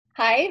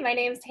Hi, my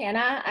name is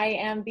Hannah. I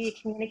am the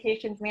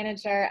Communications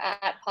Manager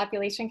at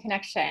Population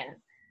Connection.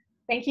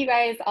 Thank you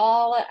guys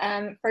all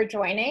for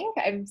joining.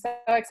 I'm so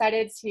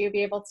excited to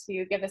be able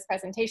to give this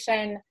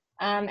presentation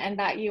and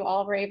that you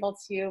all were able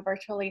to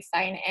virtually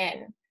sign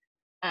in.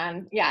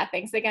 Yeah,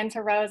 thanks again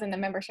to Rose and the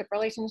membership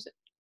relations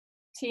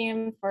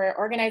team for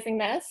organizing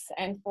this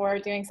and for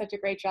doing such a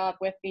great job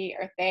with the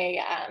Earth Day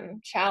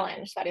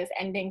challenge that is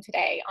ending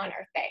today on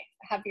Earth Day.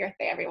 Happy Earth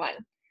Day, everyone.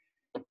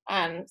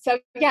 So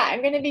yeah,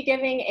 I'm going to be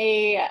giving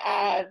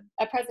a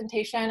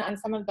presentation on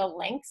some of the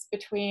links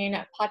between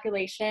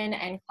population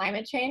and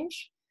climate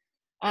change,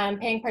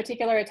 paying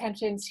particular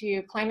attention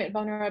to climate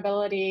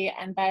vulnerability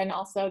and then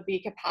also the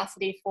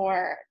capacity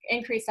for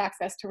increased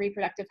access to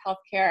reproductive health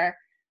care,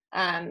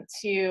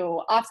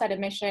 to offset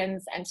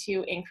emissions and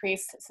to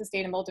increase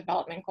sustainable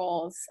development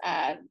goals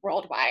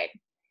worldwide.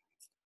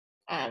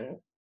 I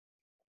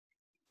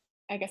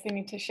guess I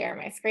need to share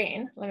my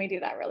screen. Let me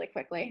do that really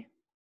quickly.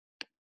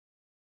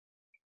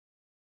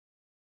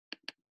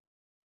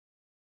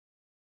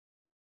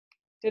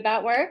 Did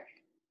that work?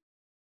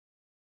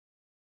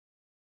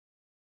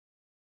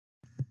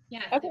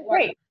 Yeah. Okay,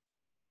 great.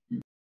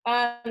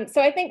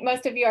 So I think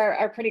most of you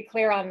are pretty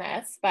clear on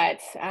this, but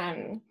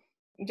I'm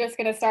just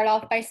going to start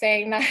off by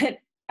saying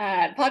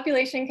that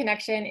Population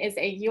Connection is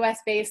a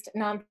US-based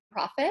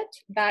nonprofit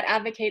that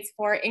advocates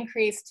for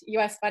increased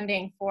US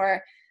funding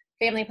for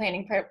family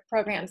planning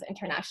programs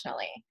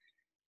internationally.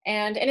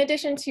 And in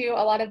addition to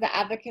a lot of the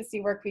advocacy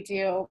work we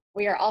do,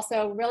 we are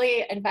also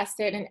really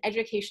invested in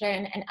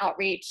education and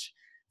outreach,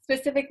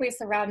 specifically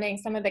surrounding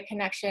some of the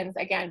connections,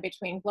 again,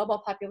 between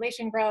global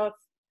population growth,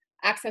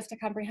 access to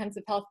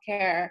comprehensive health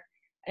care,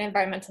 and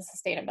environmental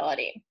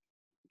sustainability.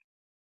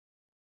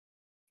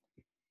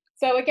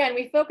 So again,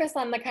 we focus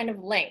on the kind of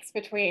links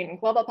between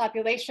global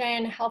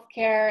population,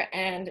 healthcare,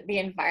 and the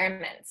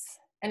environments.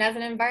 And as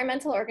an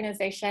environmental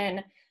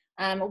organization,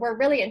 we're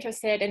really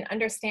interested in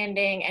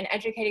understanding and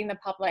educating the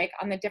public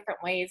on the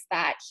different ways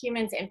that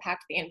humans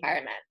impact the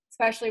environment,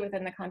 especially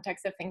within the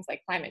context of things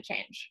like climate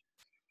change.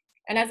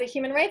 And as a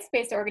human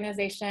rights-based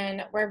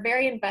organization, we're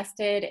very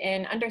invested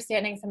in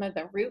understanding some of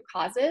the root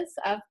causes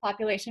of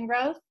population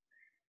growth,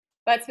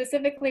 but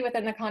specifically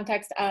within the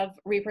context of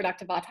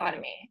reproductive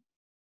autonomy.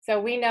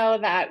 So we know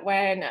that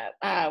when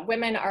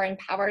women are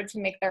empowered to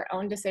make their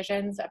own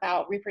decisions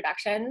about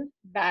reproduction,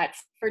 that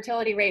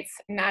fertility rates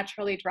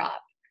naturally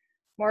drop.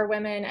 More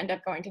women end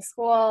up going to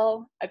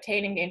school,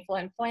 obtaining gainful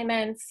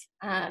employment.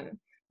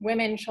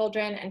 Women,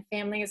 children, and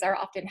families are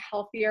often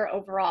healthier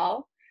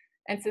overall,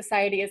 and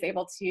society is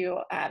able to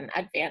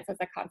advance as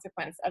a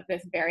consequence of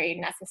this very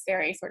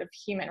necessary sort of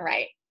human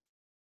right.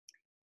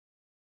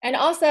 And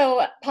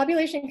also,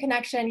 Population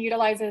Connection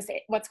utilizes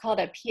what's called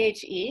a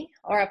PHE,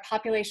 or a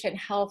population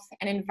health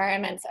and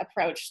environment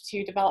approach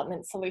to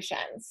development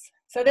solutions.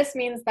 So this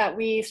means that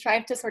we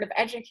strive to sort of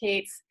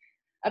educate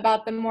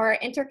about the more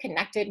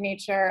interconnected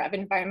nature of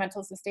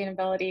environmental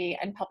sustainability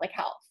and public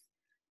health.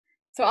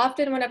 So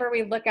often whenever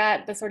we look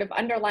at the sort of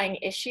underlying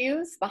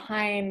issues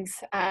behind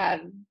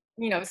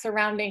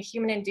surrounding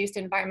human-induced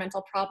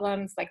environmental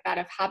problems like that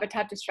of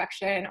habitat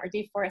destruction or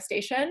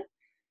deforestation,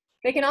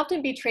 they can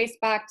often be traced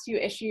back to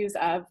issues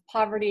of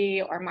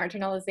poverty or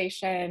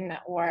marginalization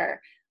or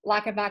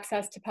lack of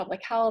access to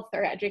public health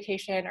or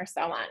education or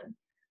so on.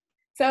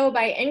 So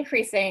by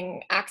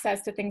increasing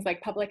access to things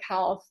like public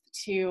health,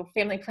 to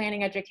family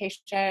planning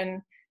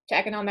education, to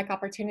economic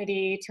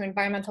opportunity, to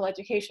environmental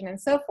education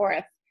and so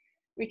forth,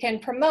 we can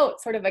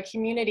promote sort of a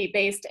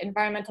community-based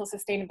environmental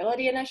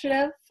sustainability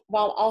initiative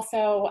while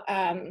also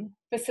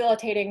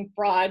facilitating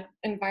broad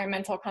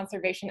environmental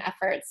conservation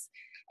efforts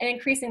and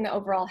increasing the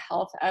overall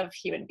health of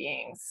human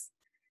beings.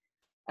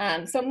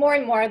 So more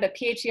and more, the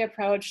PHE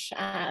approach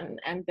and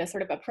the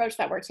sort of approach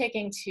that we're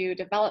taking to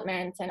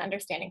development and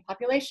understanding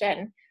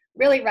population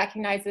really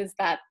recognizes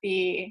that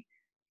the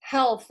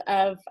health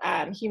of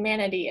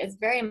humanity is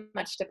very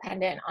much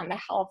dependent on the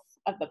health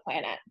of the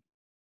planet.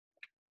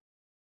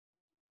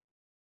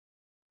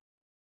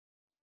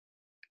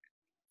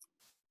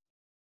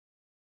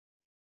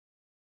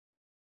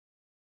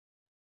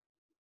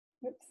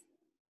 Oops.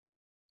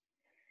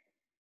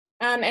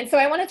 And so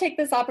I want to take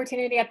this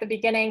opportunity at the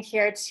beginning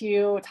here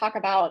to talk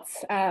about,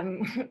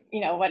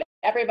 what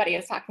everybody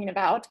is talking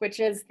about,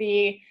 which is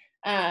the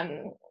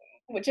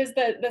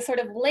sort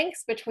of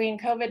links between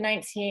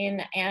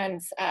COVID-19 and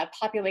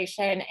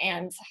population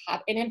and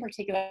in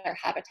particular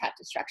habitat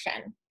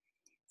destruction.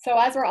 So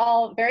as we're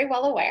all very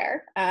well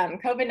aware,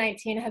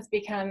 COVID-19 has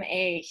become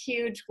a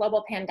huge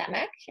global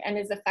pandemic and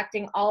is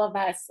affecting all of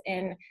us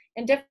in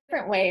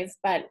different ways,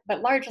 but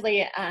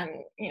largely,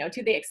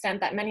 to the extent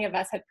that many of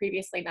us had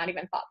previously not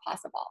even thought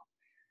possible.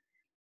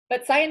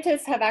 But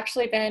scientists have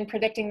actually been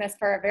predicting this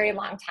for a very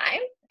long time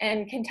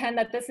and contend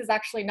that this is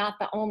actually not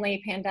the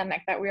only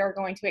pandemic that we are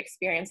going to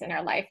experience in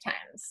our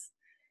lifetimes.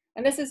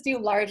 And this is due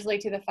largely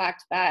to the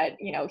fact that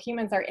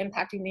humans are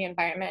impacting the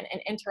environment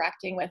and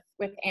interacting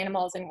with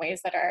animals in ways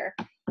that are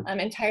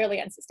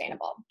entirely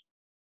unsustainable.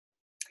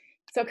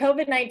 So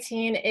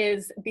COVID-19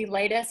 is the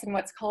latest in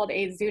what's called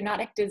a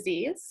zoonotic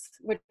disease,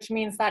 which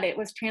means that it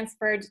was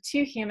transferred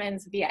to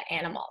humans via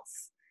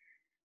animals.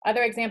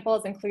 Other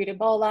examples include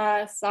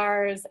Ebola,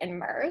 SARS, and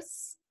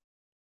MERS,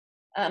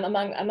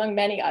 among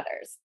many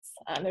others.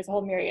 There's a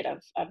whole myriad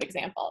of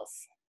examples.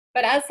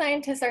 But as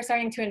scientists are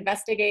starting to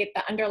investigate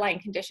the underlying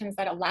conditions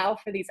that allow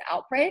for these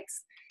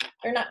outbreaks,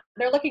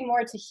 they're looking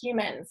more to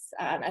humans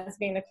as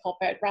being the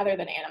culprit rather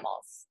than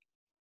animals.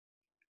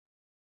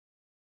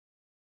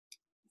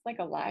 It's like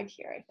a lag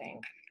here, I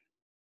think.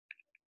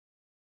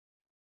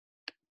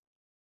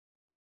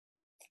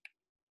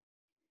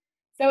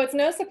 So it's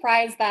no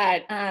surprise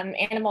that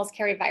animals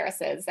carry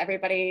viruses.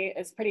 Everybody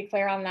is pretty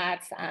clear on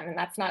that, and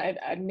that's not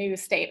a new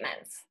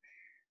statement.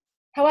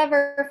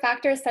 However,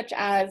 factors such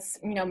as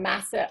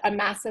a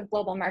massive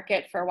global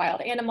market for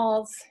wild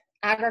animals,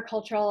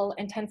 agricultural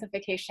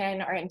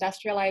intensification or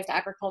industrialized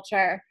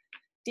agriculture,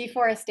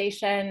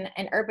 deforestation,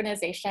 and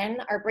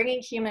urbanization are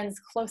bringing humans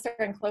closer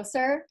and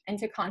closer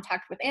into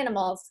contact with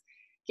animals,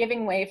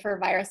 giving way for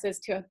viruses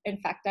to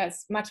infect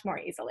us much more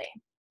easily.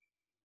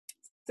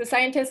 So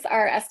scientists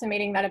are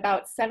estimating that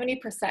about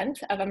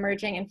 70% of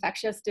emerging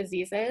infectious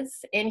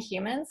diseases in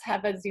humans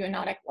have a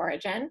zoonotic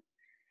origin,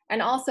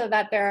 and also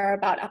that there are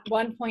about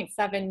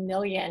 1.7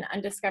 million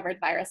undiscovered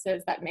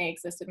viruses that may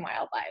exist in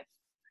wildlife.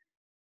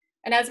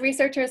 And as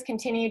researchers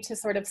continue to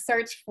sort of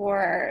search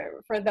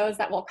for those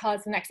that will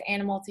cause the next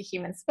animal to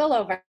human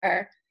spillover,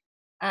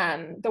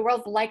 the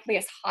world's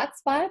likeliest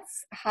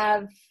hotspots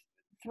have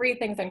three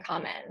things in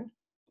common.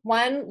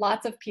 One,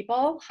 lots of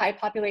people, high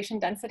population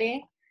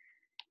density.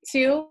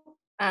 Two,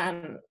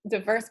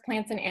 diverse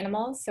plants and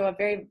animals, so a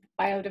very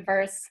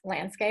biodiverse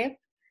landscape.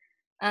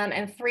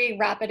 And three,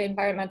 rapid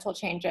environmental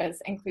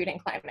changes, including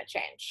climate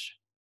change.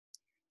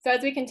 So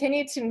as we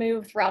continue to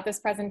move throughout this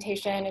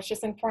presentation, it's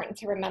just important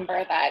to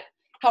remember that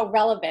how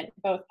relevant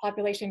both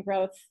population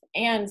growth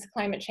and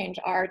climate change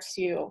are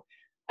to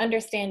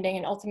understanding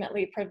and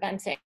ultimately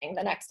preventing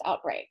the next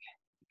outbreak.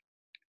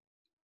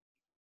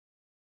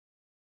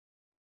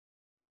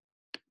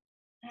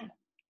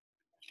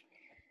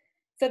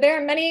 So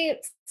there are many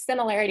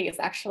similarities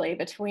actually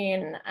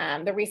between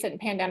the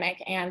recent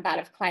pandemic and that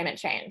of climate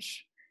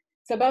change.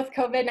 So both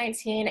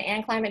COVID-19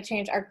 and climate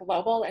change are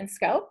global in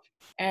scope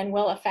and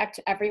will affect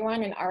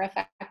everyone and are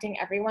affecting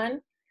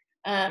everyone,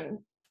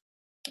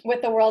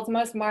 with the world's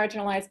most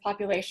marginalized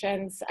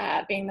populations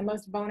being the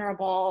most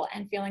vulnerable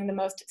and feeling the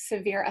most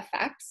severe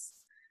effects.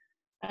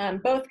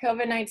 Both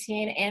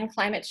COVID-19 and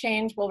climate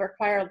change will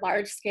require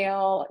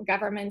large-scale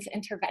government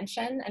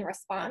intervention and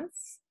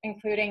response,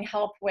 including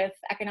help with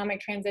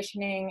economic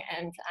transitioning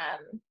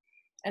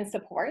and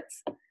support.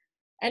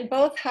 And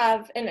both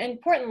have, and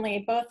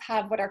importantly, both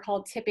have what are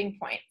called tipping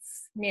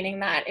points,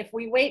 meaning that if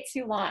we wait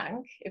too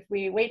long, if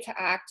we wait to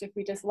act, if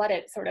we just let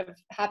it sort of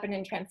happen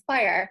and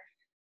transpire,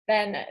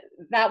 then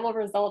that will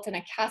result in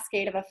a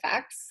cascade of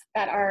effects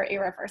that are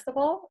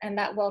irreversible and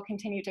that will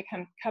continue to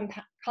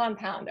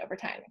compound over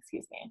time,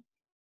 excuse me.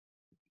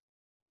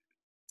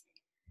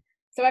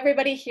 So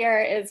everybody here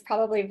is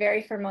probably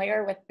very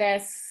familiar with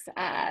this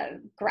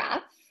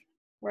graph.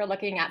 We're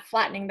looking at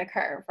flattening the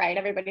curve, right?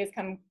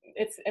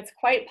 It's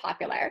quite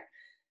popular.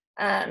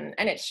 And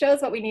it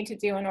shows what we need to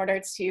do in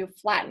order to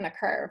flatten the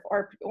curve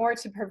or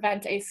to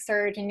prevent a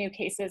surge in new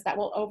cases that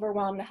will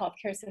overwhelm the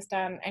healthcare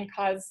system and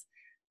cause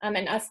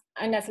an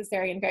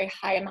unnecessary and very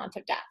high amount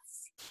of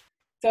deaths.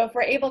 So if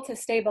we're able to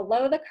stay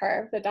below the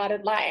curve, the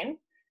dotted line,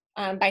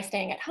 by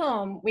staying at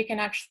home, we can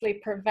actually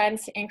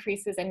prevent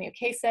increases in new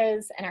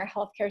cases and our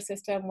healthcare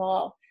system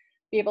will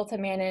be able to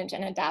manage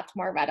and adapt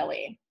more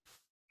readily.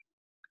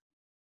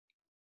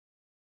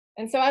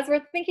 And so as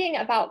we're thinking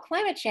about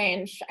climate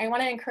change, I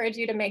want to encourage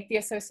you to make the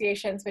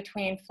associations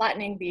between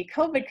flattening the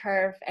COVID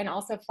curve and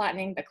also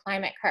flattening the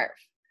climate curve.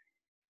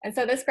 And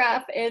so this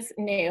graph is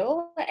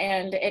new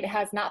and it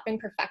has not been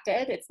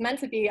perfected. It's meant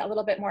to be a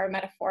little bit more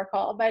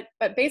metaphorical,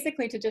 but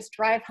basically to just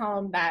drive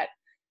home that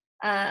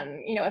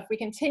if we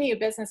continue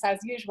business as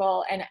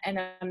usual and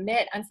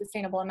emit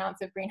unsustainable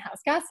amounts of greenhouse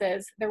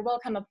gases, there will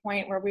come a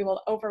point where we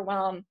will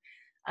overwhelm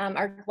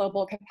our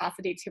global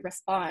capacity to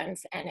respond,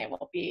 and it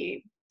will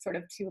be sort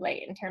of too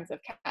late in terms of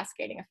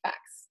cascading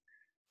effects.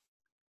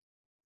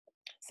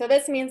 So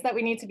this means that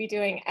we need to be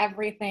doing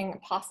everything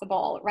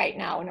possible right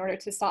now in order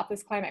to stop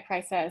this climate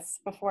crisis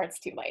before it's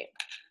too late.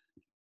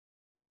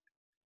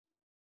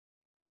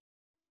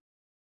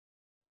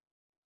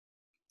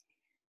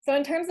 So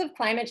in terms of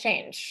climate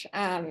change,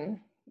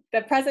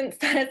 the present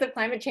status of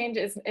climate change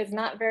is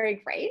not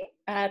very great.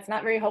 It's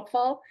not very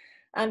hopeful.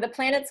 The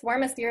planet's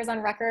warmest years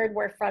on record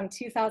were from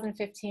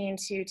 2015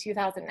 to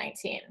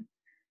 2019.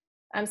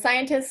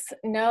 Scientists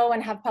know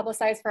and have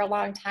publicized for a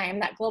long time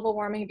that global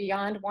warming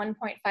beyond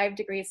 1.5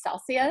 degrees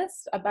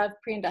Celsius, above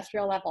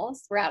pre-industrial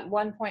levels, we're at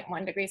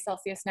 1.1 degrees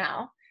Celsius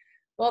now,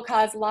 will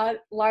cause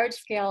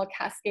large-scale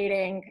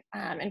cascading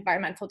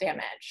environmental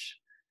damage.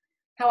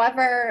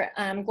 However,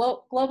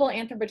 global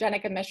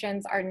anthropogenic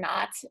emissions are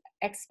not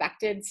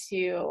expected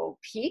to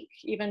peak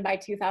even by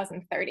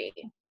 2030.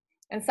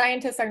 And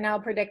scientists are now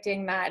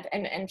predicting that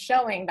and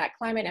showing that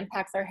climate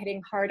impacts are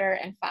hitting harder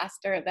and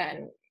faster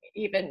than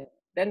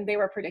they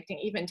were predicting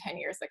even 10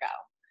 years ago.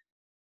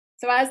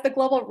 So as the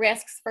global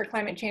risks for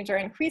climate change are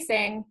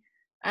increasing,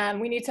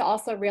 we need to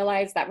also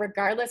realize that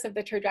regardless of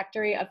the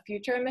trajectory of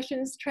future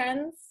emissions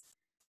trends,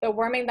 the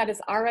warming that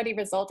has already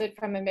resulted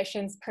from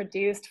emissions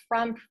produced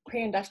from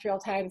pre-industrial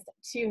times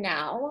to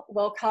now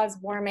will cause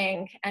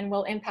warming and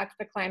will impact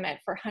the climate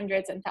for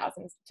hundreds and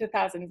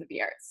thousands of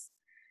years.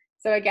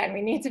 So again,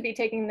 we need to be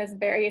taking this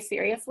very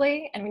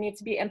seriously, and we need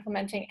to be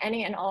implementing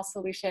any and all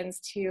solutions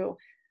to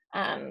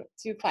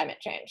climate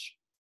change.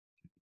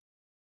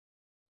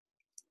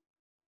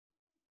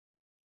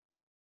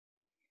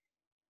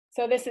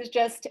 So this is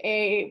just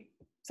a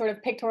sort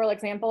of pictorial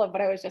example of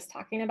what I was just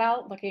talking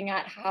about, looking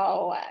at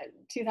how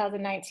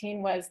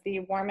 2019 was the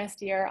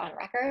warmest year on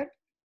record.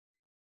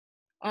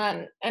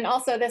 And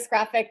also this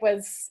graphic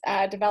was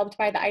developed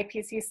by the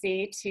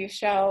IPCC to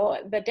show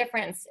the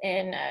difference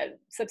in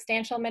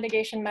substantial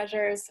mitigation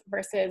measures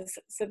versus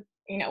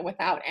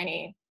without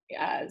any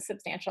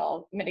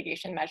substantial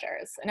mitigation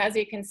measures. And as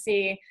you can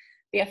see,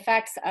 the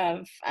effects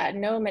of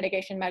no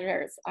mitigation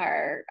measures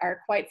are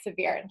quite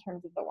severe in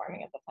terms of the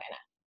warming of the planet.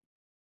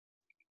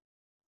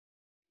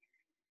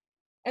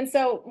 And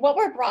so what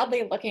we're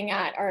broadly looking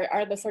at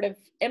are the sort of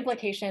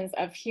implications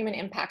of human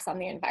impacts on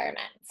the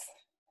environment.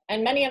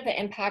 And many of the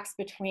impacts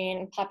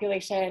between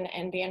population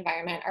and the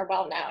environment are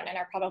well known and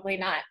are probably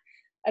not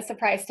a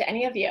surprise to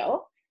any of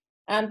you.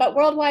 But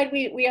worldwide,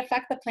 we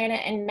affect the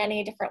planet in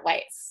many different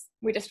ways.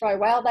 We destroy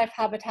wildlife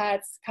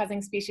habitats,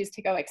 causing species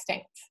to go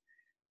extinct.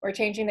 We're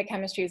changing the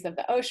chemistries of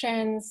the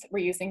oceans.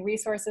 We're using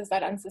resources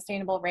at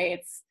unsustainable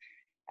rates.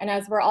 And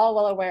as we're all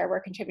well aware,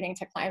 we're contributing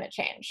to climate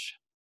change.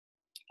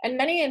 And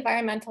many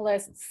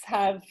environmentalists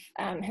have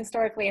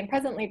historically and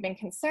presently been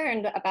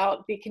concerned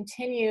about the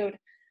continued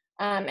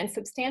and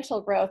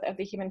substantial growth of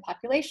the human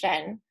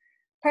population,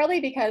 partly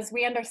because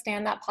we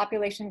understand that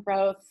population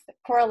growth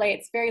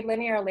correlates very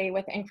linearly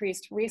with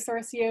increased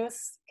resource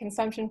use,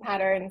 consumption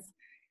patterns,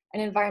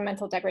 and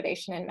environmental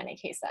degradation in many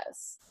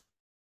cases.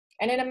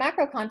 And in a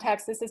macro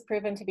context, this is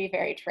proven to be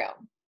very true.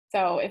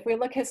 So if we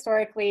look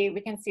historically,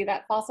 we can see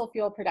that fossil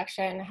fuel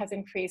production has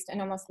increased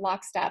in almost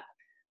lockstep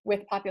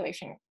with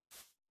population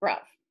growth.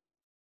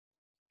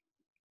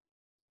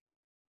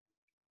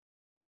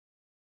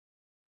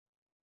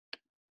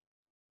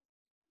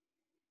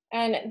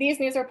 And these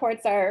news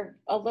reports are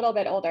a little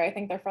bit older. I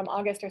think they're from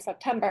August or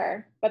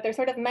September, but they're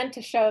sort of meant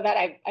to show that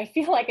I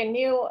feel like a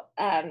new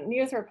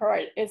news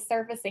report is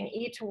surfacing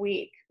each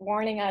week,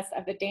 warning us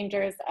of the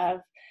dangers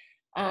of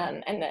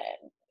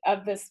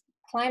this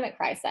climate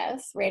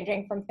crisis,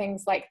 ranging from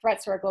things like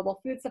threats to our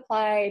global food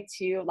supply,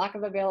 to lack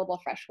of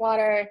available fresh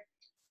water,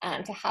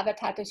 to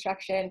habitat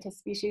destruction, to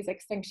species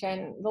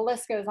extinction. The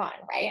list goes on,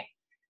 right?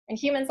 And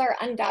humans are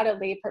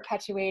undoubtedly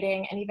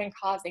perpetuating and even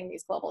causing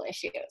these global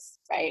issues,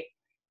 right?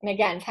 And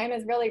again, time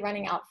is really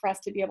running out for us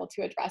to be able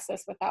to address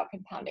this without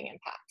compounding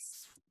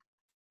impacts.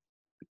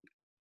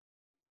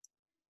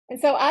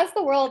 And so as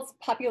the world's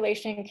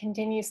population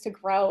continues to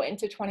grow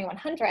into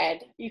 2100,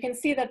 you can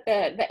see that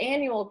the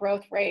annual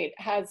growth rate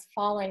has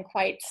fallen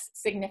quite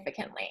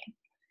significantly.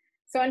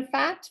 So in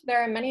fact,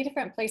 there are many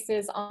different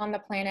places on the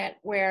planet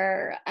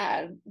where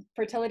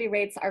fertility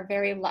rates are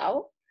very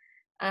low,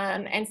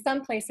 and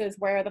some places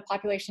where the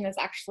population is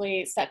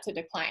actually set to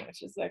decline,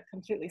 which is a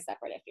completely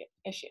separate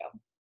issue.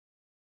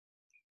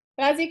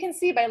 But as you can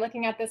see by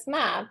looking at this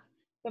map,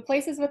 the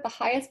places with the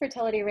highest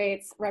fertility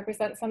rates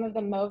represent some of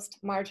the most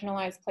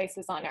marginalized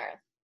places on Earth.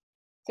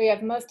 So you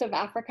have most of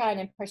Africa,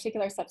 and in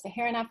particular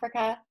sub-Saharan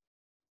Africa,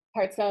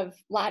 parts of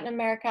Latin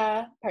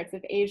America, parts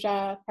of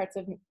Asia, parts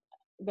of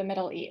the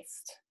Middle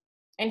East.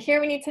 And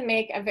here we need to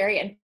make a very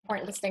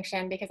important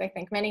distinction, because I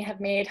think many have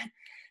made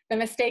the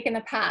mistake in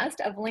the past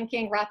of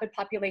linking rapid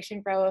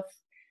population growth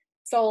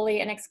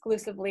solely and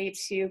exclusively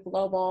to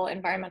global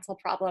environmental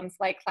problems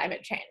like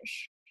climate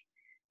change.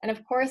 And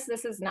of course,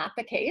 this is not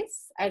the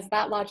case, as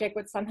that logic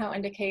would somehow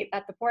indicate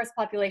that the poorest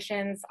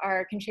populations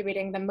are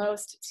contributing the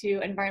most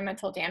to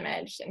environmental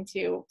damage and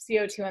to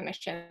CO2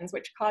 emissions,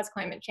 which cause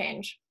climate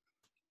change.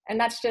 And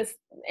that's just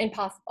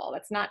impossible.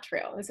 That's not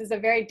true. This is a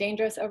very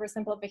dangerous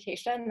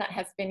oversimplification that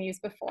has been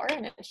used before,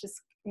 and it's just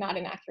not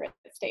an accurate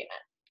statement.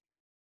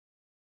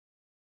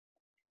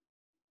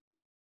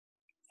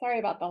 Sorry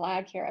about the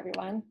lag here,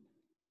 everyone.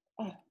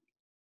 Ugh.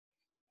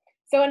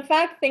 So in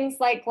fact, things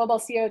like global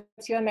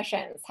CO2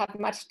 emissions have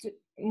much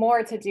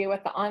more to do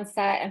with the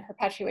onset and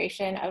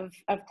perpetuation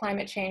of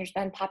climate change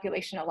than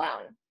population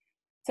alone.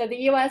 So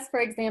the US,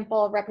 for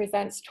example,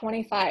 represents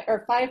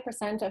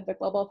 5% of the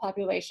global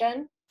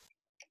population,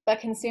 but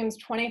consumes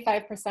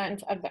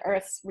 25% of the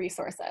Earth's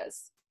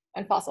resources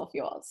and fossil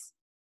fuels.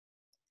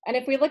 And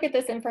if we look at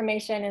this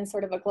information in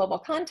sort of a global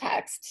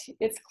context,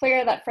 it's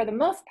clear that for the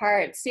most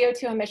part,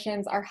 CO2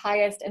 emissions are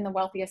highest in the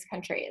wealthiest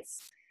countries.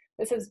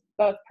 This is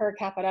both per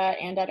capita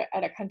and at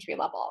a country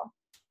level.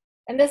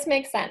 And this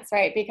makes sense,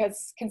 right?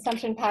 Because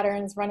consumption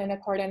patterns run in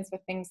accordance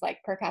with things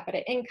like per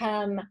capita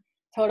income,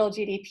 total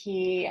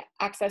GDP,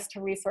 access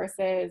to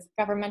resources,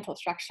 governmental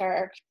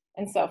structure,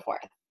 and so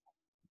forth.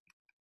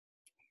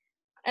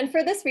 And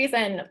for this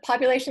reason,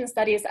 population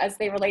studies as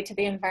they relate to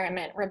the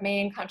environment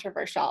remain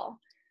controversial.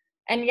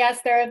 And yes,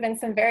 there have been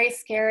some very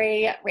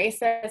scary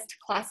racist,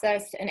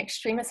 classist, and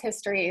extremist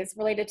histories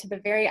related to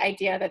the very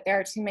idea that there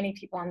are too many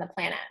people on the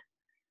planet.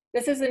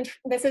 This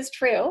is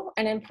true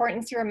and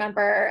important to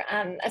remember,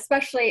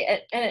 especially,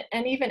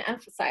 and even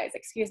emphasize,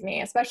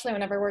 especially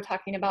whenever we're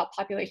talking about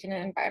population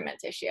and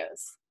environment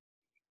issues.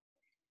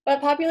 But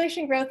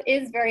population growth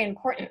is very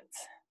important.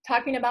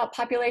 Talking about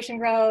population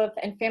growth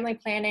and family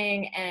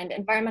planning and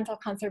environmental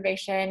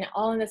conservation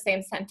all in the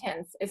same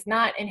sentence is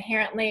not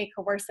inherently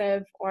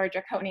coercive or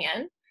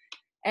draconian.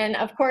 And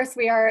of course,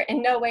 we are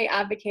in no way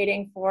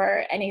advocating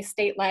for any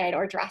state-led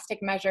or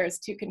drastic measures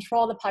to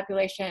control the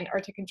population or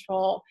to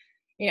control,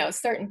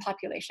 certain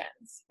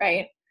populations,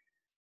 right?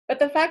 But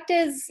the fact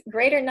is,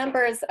 greater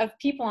numbers of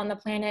people on the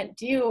planet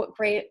do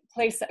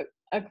place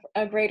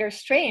a greater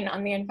strain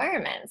on the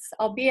environments,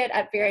 albeit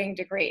at varying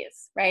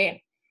degrees,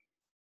 right?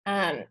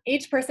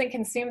 Each person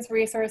consumes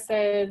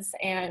resources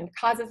and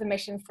causes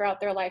emissions throughout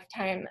their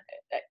lifetime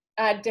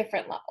at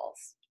different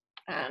levels.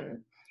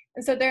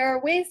 And so there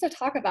are ways to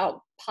talk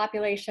about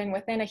population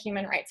within a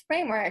human rights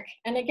framework.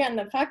 And again,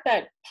 the fact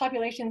that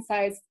population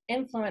size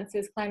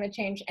influences climate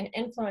change and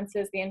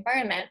influences the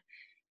environment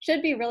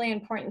should be really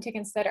important to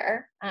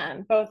consider,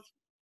 both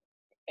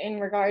in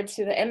regard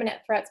to the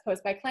imminent threats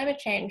posed by climate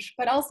change,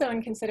 but also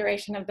in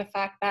consideration of the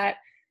fact that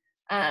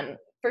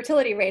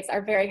fertility rates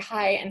are very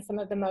high in some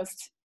of the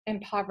most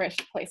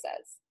impoverished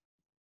places.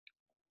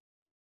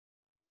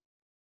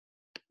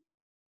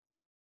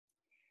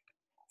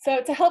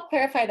 So to help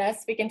clarify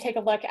this, we can take a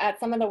look at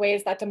some of the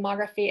ways that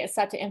demography is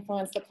set to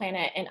influence the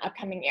planet in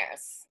upcoming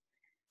years.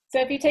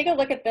 So if you take a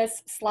look at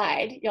this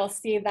slide, you'll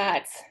see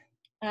that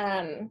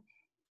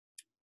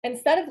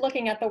instead of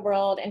looking at the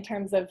world in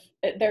terms of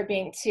there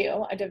being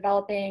two, a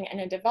developing and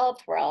a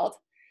developed world,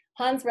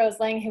 Hans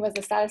Rosling, who was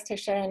a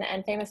statistician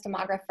and famous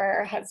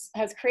demographer,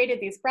 has created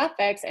these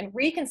graphics and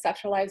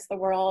reconceptualized the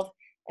world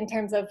in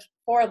terms of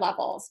 4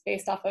 levels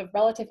based off of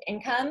relative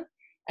income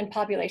and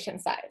population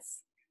size.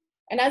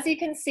 And as you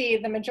can see,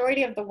 the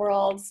majority of the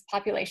world's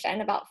population,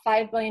 about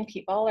 5 billion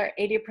people, or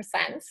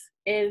 80%,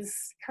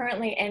 is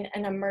currently in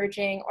an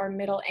emerging or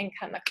middle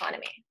income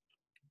economy.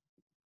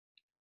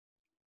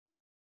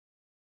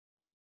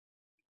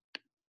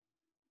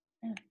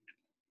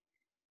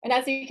 And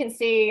as you can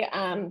see,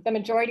 the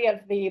majority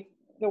of the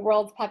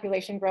world's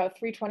population growth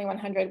through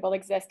 2100 will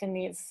exist in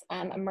these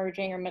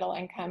emerging or middle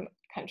income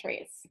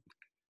countries.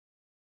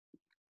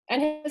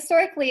 And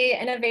historically,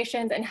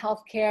 innovations in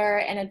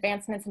healthcare and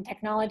advancements in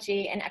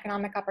technology and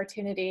economic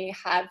opportunity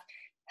have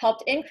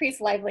helped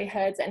increase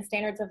livelihoods and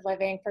standards of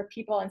living for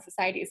people and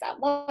societies at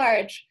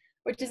large,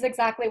 which is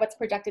exactly what's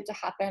projected to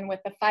happen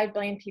with the 5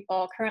 billion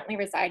people currently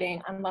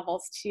residing on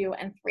levels 2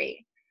 and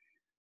 3.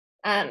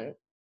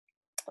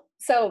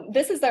 So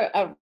this is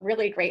a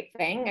really great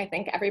thing. I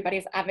think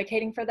everybody's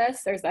advocating for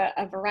this. There's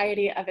a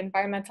variety of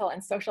environmental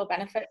and social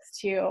benefits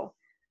to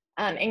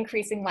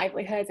increasing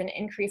livelihoods and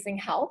increasing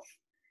health.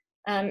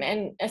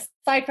 And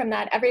aside from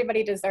that,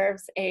 everybody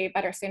deserves a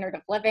better standard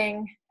of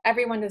living.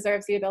 Everyone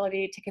deserves the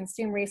ability to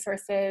consume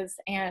resources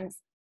and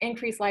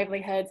increase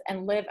livelihoods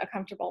and live a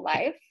comfortable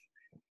life.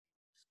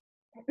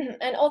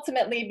 And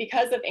ultimately,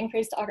 because of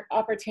increased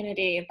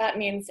opportunity, that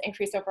means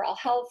increased overall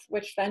health,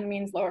 which then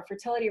means lower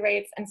fertility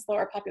rates and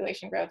slower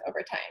population growth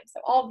over time.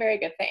 So all very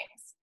good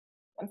things.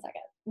 One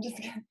second, I'm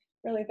just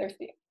really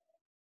thirsty.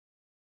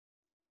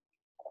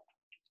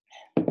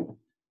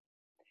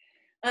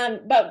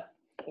 But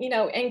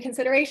in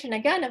consideration,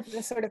 again, of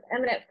the sort of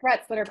imminent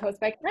threats that are posed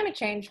by climate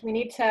change, we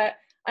need to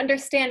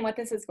understand what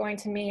this is going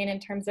to mean in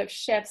terms of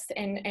shifts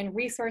in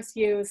resource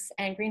use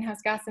and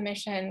greenhouse gas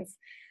emissions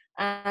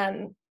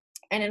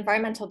and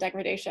environmental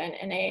degradation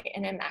in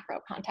a macro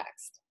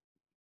context.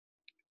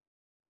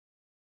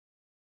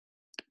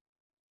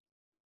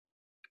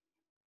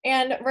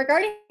 And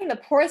regarding the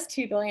poorest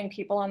 2 billion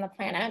people on the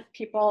planet,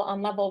 people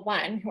on level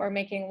 1 who are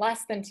making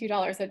less than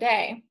 $2 a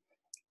day,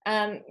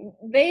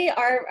 they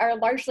are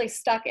largely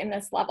stuck in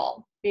this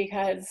level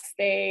because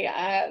they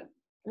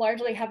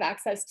largely have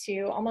access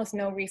to almost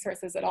no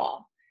resources at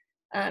all.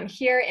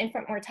 Here,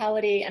 infant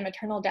mortality and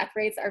maternal death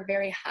rates are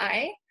very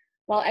high,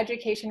 while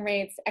education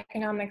rates,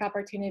 economic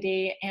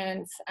opportunity,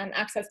 and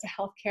access to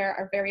healthcare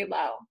are very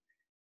low.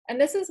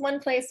 And this is one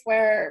place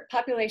where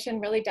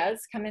population really does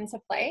come into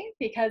play,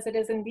 because it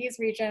is in these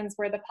regions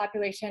where the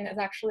population is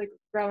actually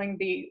growing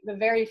the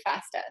very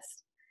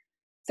fastest.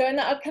 So in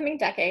the upcoming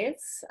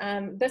decades,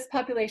 this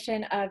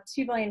population of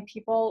 2 billion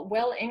people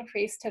will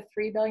increase to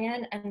 3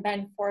 billion and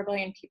then 4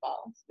 billion people.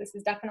 So this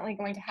is definitely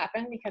going to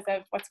happen because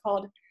of what's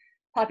called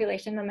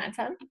population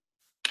momentum.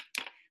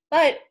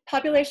 But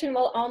population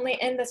will only,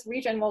 in this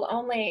region, will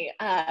only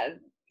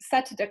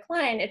set to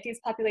decline if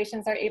these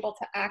populations are able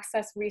to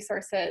access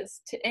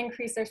resources to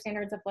increase their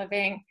standards of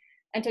living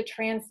and to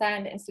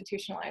transcend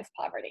institutionalized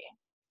poverty.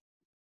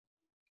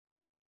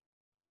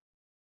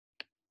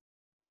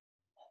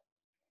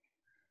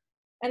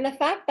 And the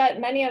fact that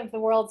many of the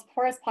world's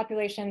poorest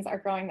populations are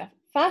growing the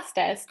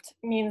fastest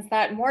means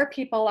that more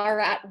people are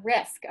at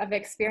risk of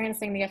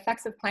experiencing the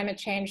effects of climate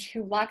change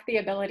who lack the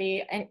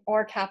ability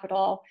or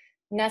capital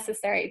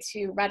necessary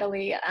to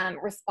readily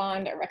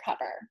respond or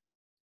recover.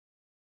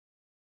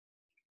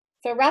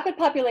 So rapid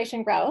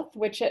population growth,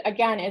 which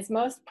again is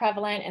most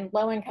prevalent in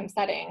low-income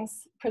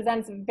settings,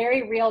 presents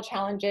very real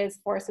challenges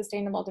for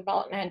sustainable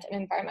development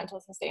and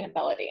environmental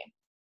sustainability.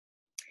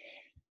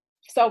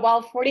 So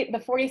while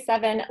the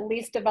 47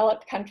 least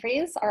developed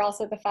countries are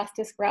also the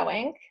fastest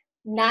growing,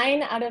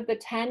 9 out of the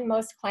 10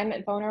 most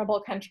climate vulnerable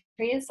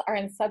countries are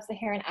in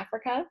sub-Saharan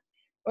Africa,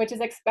 which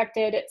is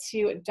expected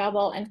to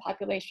double in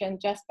population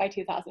just by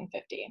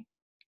 2050.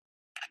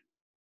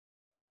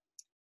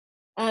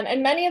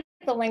 And many of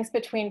the links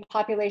between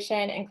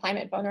population and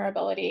climate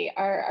vulnerability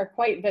are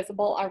quite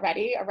visible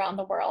already around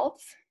the world.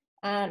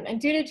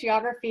 And due to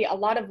geography, a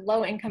lot of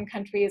low-income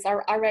countries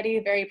are already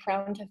very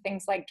prone to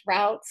things like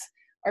droughts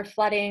or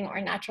flooding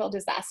or natural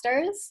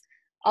disasters,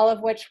 all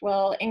of which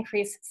will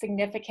increase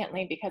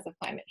significantly because of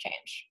climate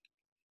change.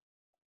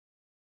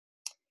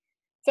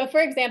 So for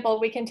example,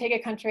 we can take a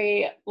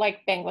country like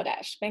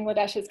Bangladesh.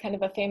 Bangladesh is kind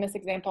of a famous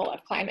example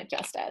of climate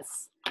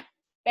justice.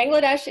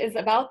 Bangladesh is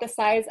about the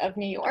size of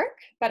New York,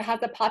 but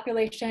has a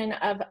population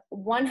of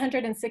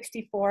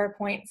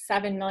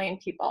 164.7 million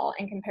people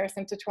in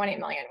comparison to 20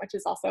 million, which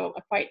is also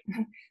a quite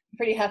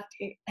pretty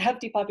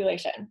hefty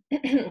population.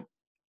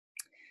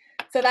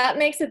 So that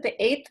makes it the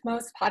 8th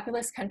most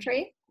populous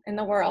country in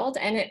the world,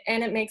 and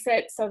it makes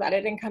it so that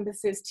it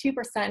encompasses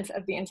 2%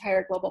 of the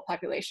entire global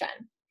population.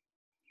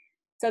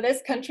 So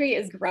this country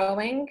is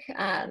growing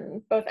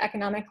both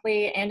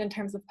economically and in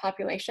terms of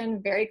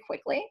population very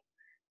quickly.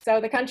 So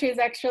the country is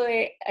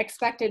actually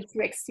expected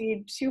to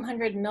exceed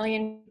 200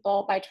 million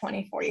people by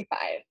 2045,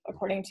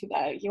 according to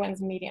the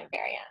UN's median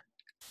variant.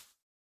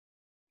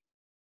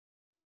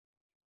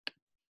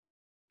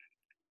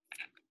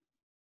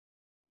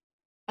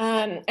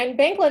 And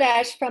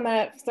Bangladesh, from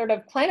a sort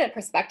of climate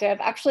perspective,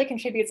 actually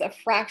contributes a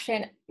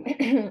fraction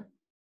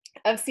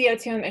of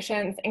CO2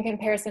 emissions in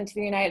comparison to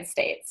the United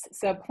States.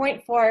 So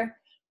 0.4,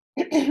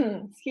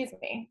 excuse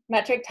me,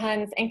 metric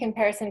tons in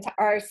comparison to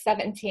our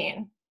 17. I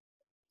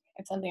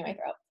have something in my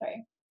throat,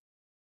 sorry.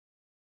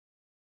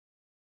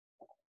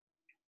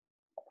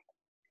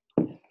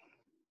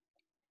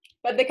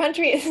 But the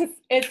country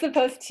is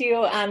supposed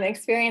to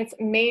experience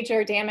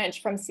major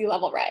damage from sea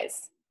level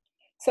rise.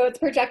 So it's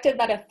projected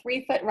that a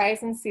 3-foot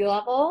rise in sea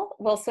level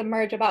will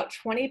submerge about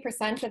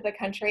 20% of the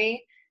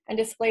country and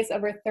displace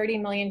over 30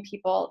 million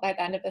people by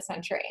the end of the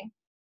century.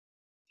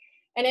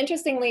 And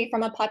interestingly,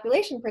 from a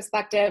population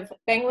perspective,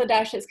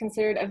 Bangladesh is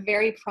considered a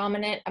very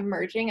prominent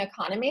emerging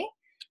economy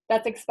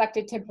that's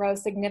expected to grow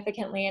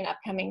significantly in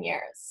upcoming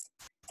years.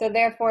 So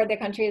therefore, the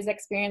country is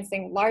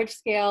experiencing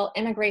large-scale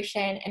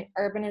immigration and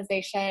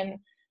urbanization,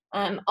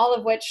 all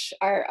of which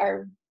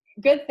are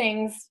good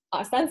things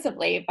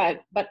ostensibly, but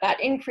that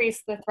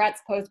increase the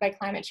threats posed by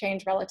climate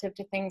change relative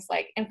to things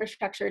like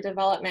infrastructure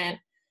development,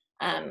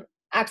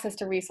 access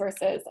to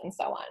resources, and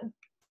so on.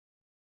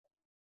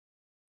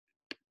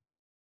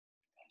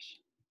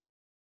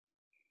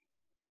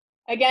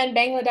 Again,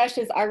 Bangladesh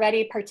is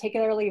already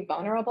particularly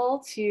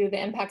vulnerable to the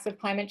impacts of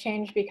climate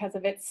change because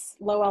of its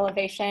low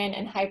elevation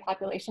and high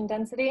population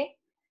density.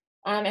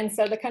 And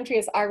so the country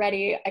is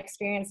already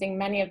experiencing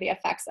many of the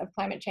effects of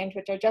climate change,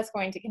 which are just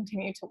going to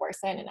continue to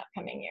worsen in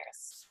upcoming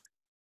years.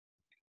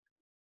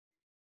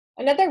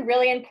 Another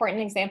really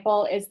important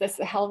example is the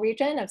Sahel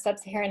region of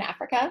sub-Saharan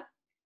Africa.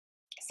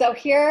 So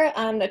here,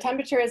 the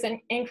temperature is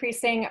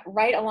increasing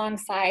right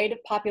alongside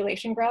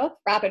population growth,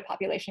 rapid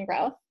population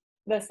growth.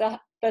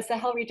 The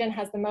Sahel region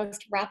has the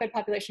most rapid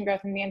population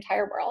growth in the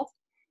entire world.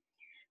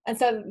 And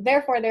so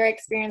therefore, they're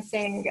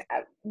experiencing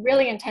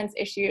really intense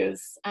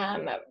issues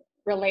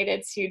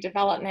related to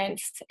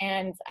development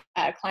and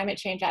climate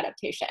change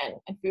adaptation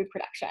and food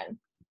production.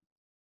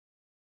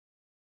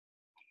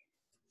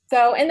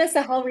 So in the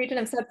Sahel region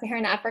of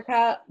sub-Saharan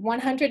Africa,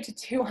 100 to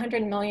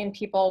 200 million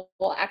people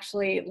will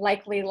actually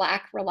likely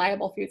lack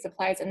reliable food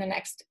supplies in the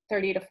next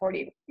 30 to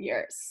 40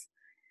 years.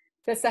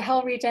 The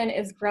Sahel region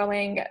is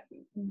growing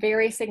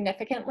very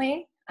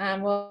significantly.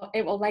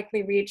 It will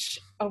likely reach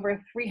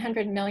over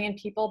 300 million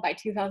people by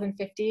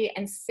 2050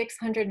 and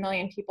 600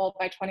 million people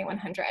by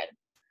 2100.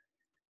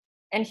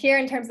 And here,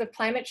 in terms of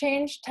climate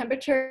change,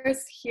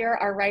 temperatures here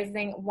are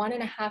rising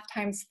 1.5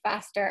 times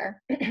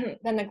faster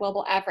than the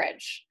global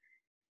average.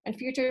 And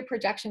future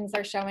projections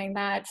are showing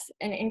that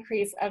an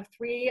increase of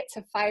 3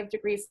 to 5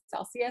 degrees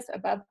Celsius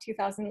above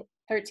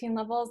 2013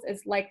 levels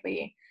is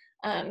likely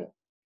to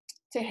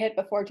hit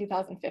before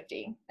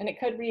 2050. And it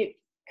could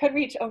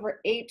reach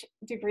over 8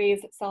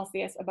 degrees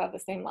Celsius above the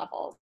same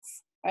levels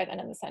by the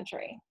end of the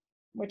century,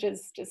 which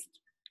is just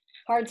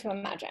hard to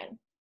imagine.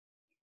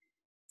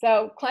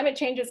 So climate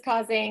change is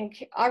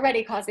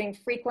already causing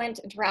frequent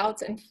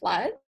droughts and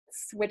floods,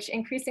 which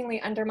increasingly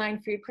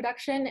undermine food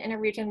production in a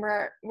region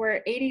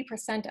where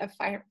 80% of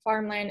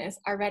farmland is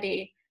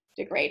already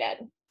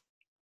degraded.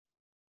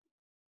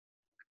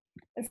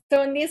 And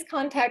so in these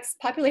contexts,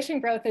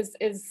 population growth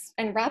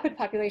and rapid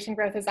population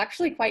growth is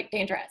actually quite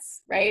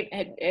dangerous, right?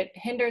 It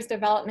hinders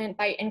development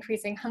by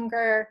increasing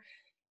hunger,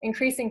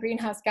 increasing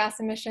greenhouse gas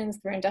emissions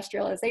through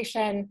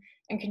industrialization,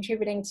 and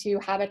contributing to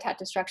habitat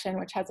destruction,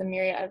 which has a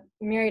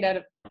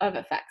myriad of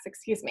effects,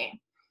 excuse me.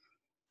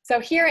 So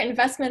here,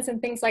 investments in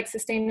things like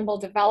sustainable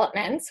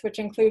development, which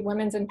include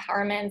women's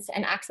empowerment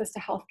and access to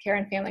healthcare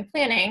and family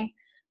planning,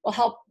 will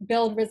help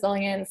build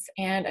resilience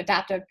and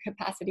adaptive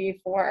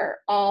capacity for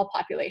all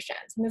populations.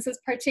 And this is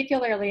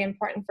particularly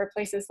important for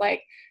places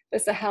like the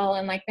Sahel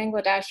and like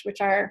Bangladesh,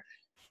 which are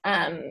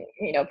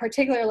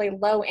particularly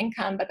low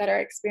income, but that are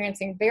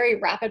experiencing very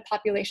rapid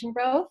population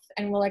growth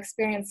and will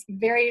experience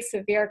very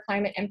severe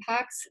climate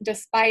impacts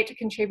despite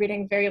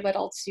contributing very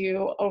little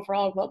to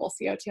overall global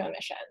CO2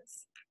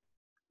 emissions.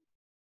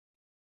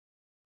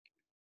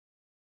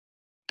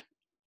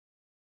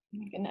 Oh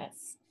my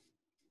goodness.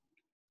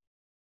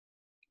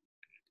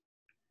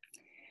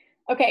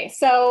 Okay,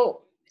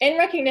 so in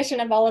recognition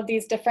of all of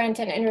these different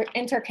and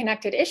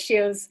interconnected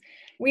issues,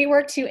 we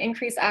work to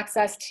increase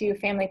access to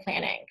family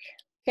planning.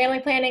 Family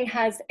planning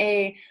has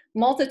a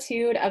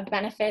multitude of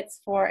benefits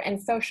in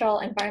social,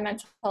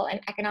 environmental, and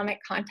economic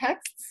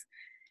contexts,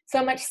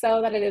 so much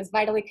so that it is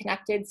vitally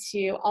connected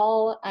to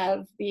all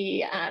of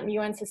the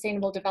UN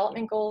Sustainable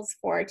Development Goals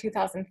for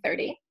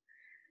 2030.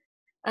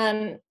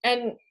 And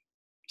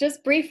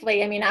just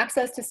briefly, I mean,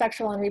 access to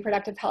sexual and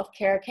reproductive health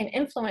care can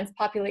influence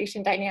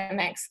population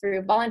dynamics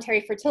through voluntary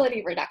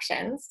fertility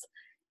reductions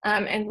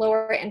and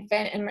lower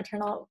infant and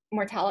maternal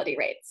mortality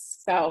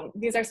rates. So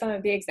these are some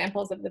of the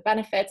examples of the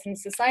benefits in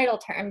societal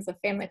terms of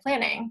family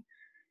planning.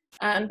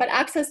 But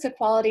access to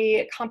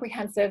quality,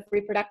 comprehensive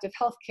reproductive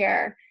health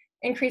care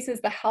increases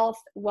the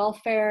health,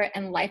 welfare,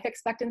 and life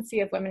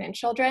expectancy of women and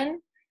children,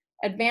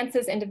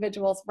 advances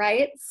individuals'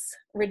 rights,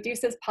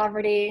 reduces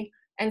poverty,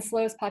 and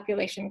slows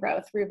population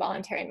growth through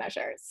voluntary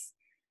measures.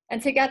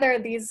 And together,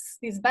 these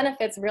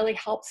benefits really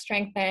help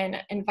strengthen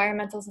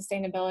environmental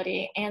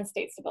sustainability and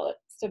state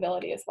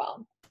stability as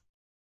well.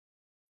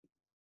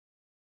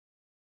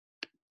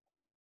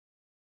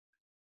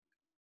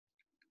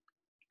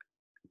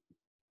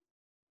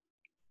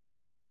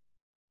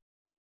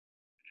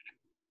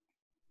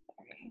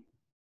 Sorry.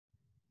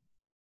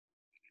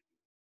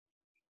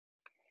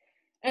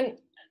 And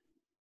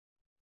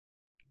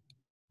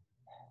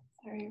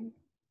sorry.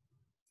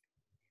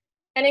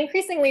 And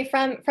increasingly,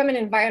 from an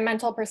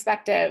environmental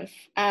perspective,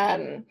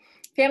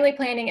 family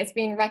planning is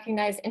being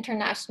recognized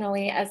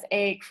internationally as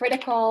a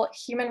critical,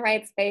 human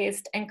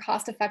rights-based, and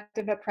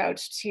cost-effective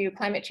approach to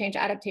climate change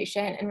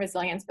adaptation and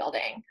resilience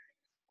building.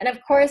 And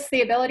of course,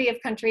 the ability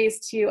of countries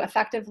to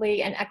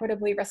effectively and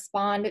equitably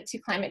respond to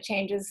climate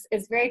change is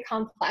very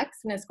complex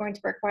and is going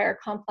to require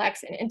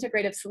complex and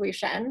integrative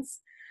solutions.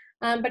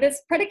 But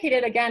it's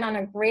predicated, again, on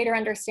a greater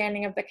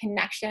understanding of the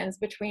connections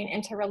between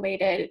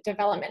interrelated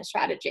development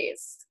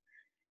strategies.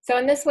 So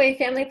in this way,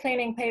 family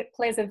planning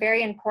plays a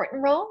very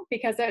important role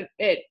because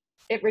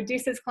it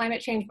reduces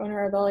climate change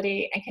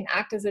vulnerability and can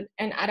act as an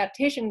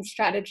adaptation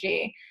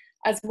strategy,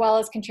 as well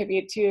as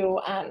contribute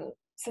to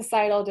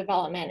societal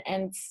development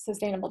and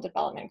sustainable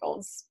development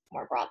goals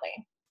more broadly.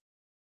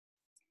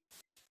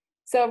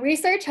 So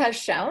research has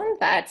shown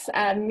that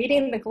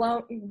meeting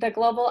the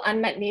global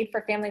unmet need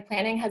for family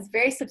planning has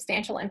very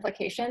substantial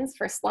implications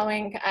for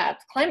slowing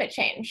climate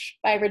change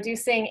by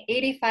reducing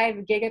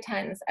 85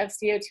 gigatons of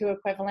CO2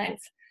 equivalent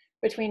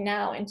between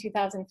now and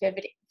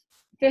 2050,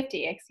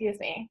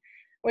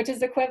 which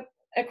is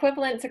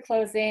equivalent to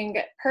closing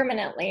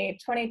permanently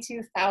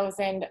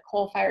 22,000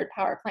 coal-fired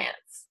power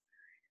plants.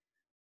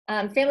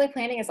 Family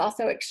planning is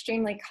also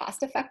extremely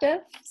cost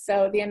effective.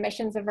 So the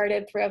emissions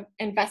averted through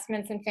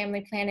investments in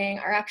family planning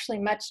are actually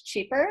much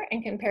cheaper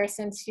in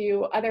comparison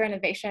to other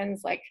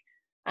innovations like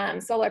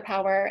solar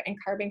power and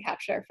carbon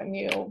capture from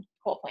new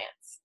coal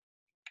plants.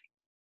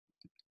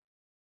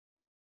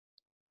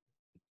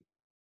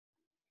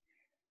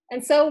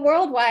 And so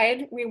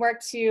worldwide, we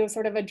work to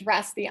sort of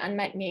address the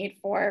unmet need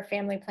for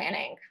family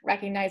planning,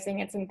 recognizing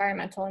its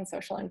environmental and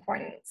social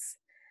importance.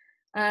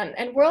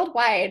 And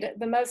worldwide,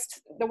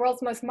 the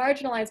world's most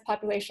marginalized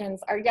populations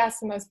are, yes,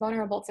 the most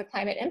vulnerable to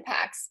climate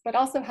impacts, but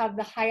also have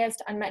the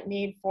highest unmet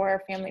need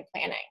for family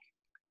planning.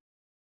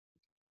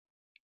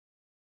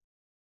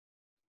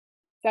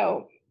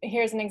 So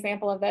here's an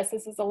example of this.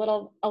 This is a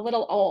little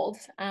old,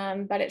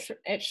 but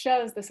it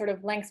shows the sort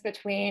of links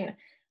between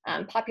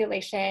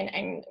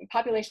population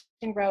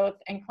growth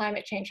and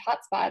climate change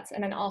hotspots,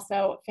 and then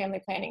also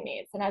family planning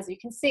needs. And as you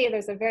can see,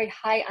 there's a very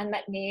high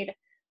unmet need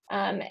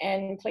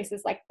in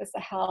places like the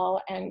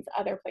Sahel and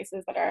other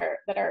places that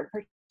are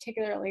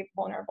particularly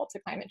vulnerable to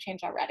climate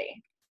change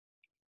already.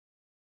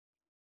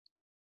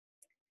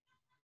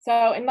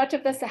 So in much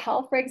of the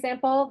Sahel, for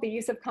example, the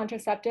use of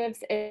contraceptives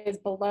is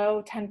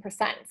below 10%.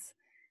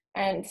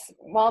 And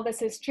while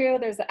this is true,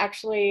 there's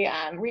actually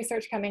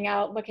research coming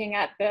out looking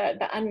at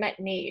the unmet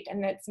need,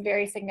 and it's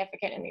very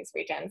significant in these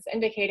regions,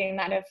 indicating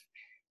that if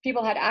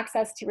people had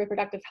access to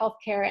reproductive health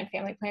care and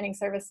family planning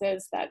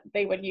services, that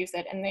they would use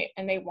it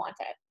and they want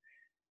it.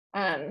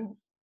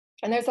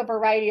 And there's a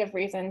variety of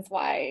reasons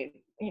why,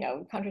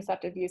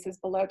 contraceptive use is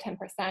below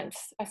 10%,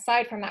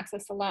 aside from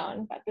access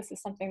alone, but this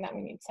is something that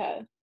we need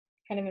to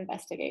kind of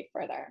investigate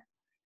further.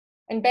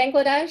 In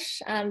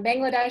Bangladesh,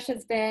 Bangladesh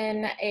has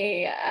been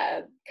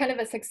a kind of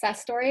a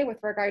success story with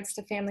regards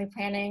to family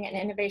planning and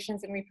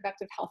innovations in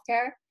reproductive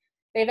healthcare.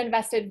 They've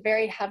invested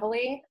very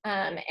heavily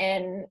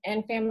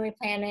in family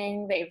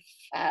planning. They've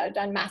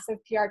done massive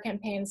PR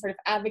campaigns sort of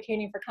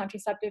advocating for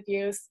contraceptive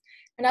use.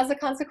 And as a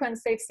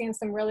consequence, they've seen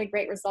some really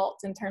great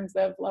results in terms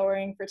of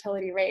lowering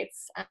fertility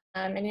rates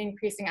and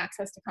increasing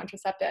access to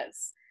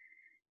contraceptives.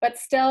 But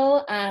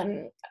still,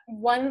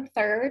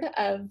 1/3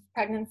 of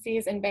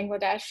pregnancies in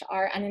Bangladesh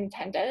are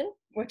unintended,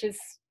 which is,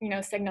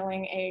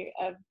 signaling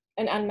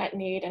an unmet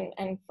need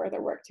and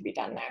further work to be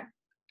done there.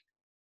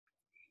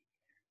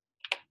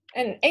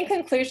 And in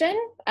conclusion,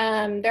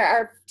 there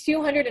are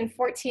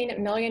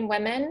 214 million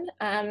women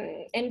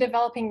in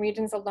developing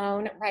regions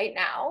alone right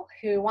now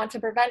who want to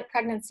prevent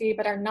pregnancy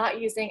but are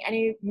not using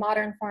any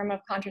modern form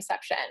of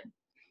contraception.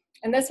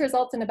 And this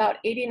results in about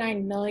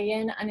 89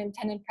 million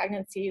unintended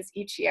pregnancies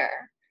each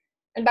year.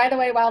 And by the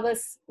way, while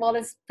this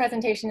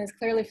presentation is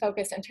clearly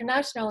focused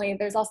internationally,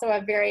 there's also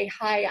a very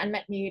high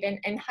unmet need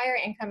in higher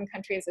income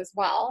countries as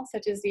well,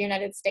 such as the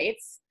United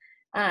States,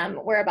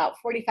 where about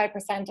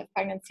 45% of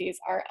pregnancies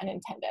are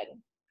unintended.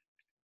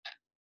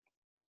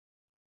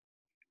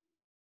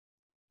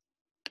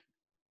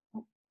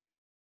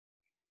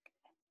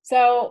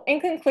 So in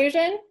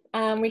conclusion,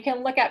 we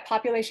can look at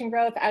population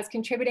growth as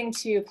contributing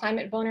to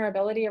climate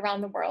vulnerability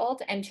around the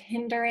world and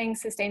hindering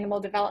sustainable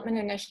development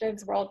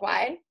initiatives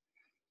worldwide.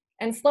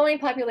 And slowing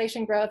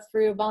population growth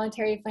through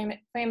voluntary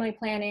family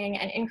planning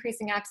and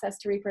increasing access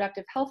to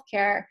reproductive health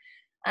care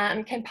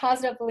can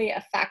positively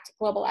affect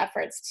global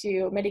efforts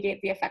to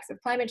mitigate the effects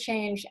of climate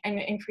change and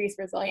increase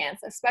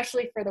resilience,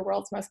 especially for the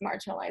world's most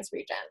marginalized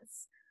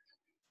regions.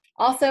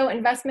 Also,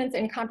 investments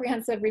in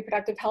comprehensive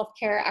reproductive health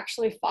care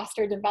actually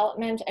foster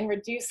development and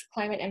reduce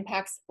climate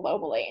impacts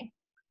globally.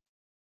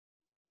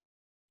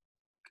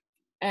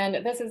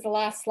 And this is the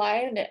last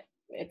slide.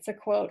 It's a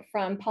quote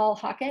from Paul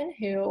Hawken,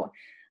 who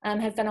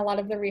has done a lot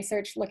of the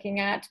research looking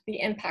at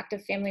the impact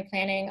of family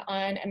planning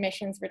on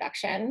emissions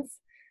reductions.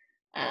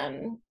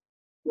 And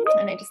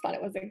I just thought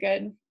it was a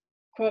good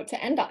quote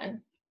to end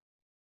on.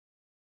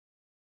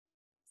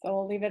 So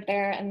we'll leave it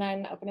there and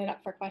then open it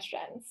up for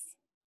questions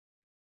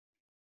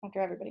after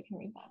everybody can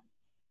read that.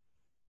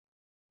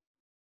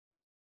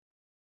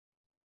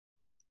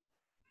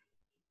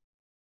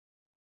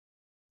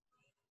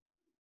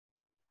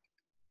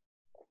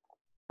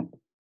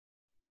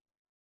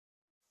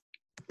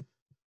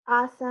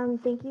 Awesome.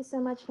 Thank you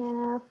so much,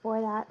 Hannah, for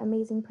that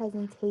amazing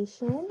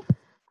presentation.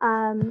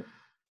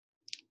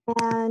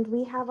 And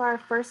we have our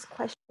first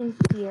question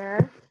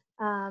here.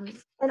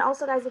 And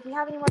also, guys, if you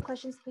have any more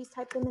questions, please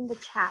type them in the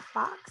chat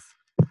box.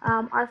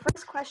 Our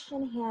first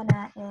question,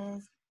 Hannah,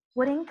 is,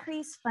 would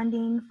increased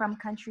funding from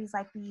countries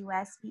like the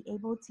US be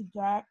able to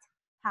get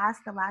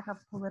past the lack of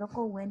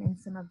political will in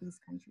some of these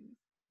countries?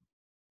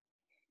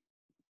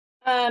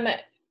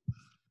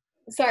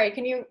 Sorry,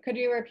 could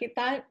you repeat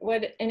that?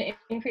 Would an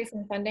increase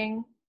in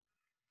funding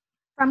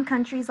from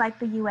countries like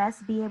the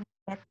US be able to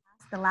get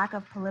past the lack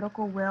of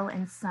political will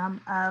in some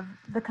of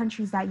the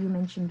countries that you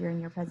mentioned during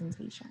your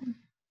presentation?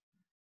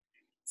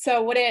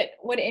 So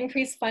would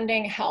increased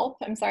funding help?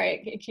 I'm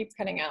sorry, it keeps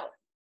cutting out.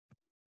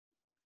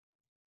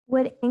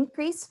 Would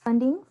increased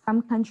funding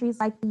from countries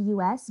like the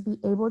US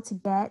be able to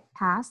get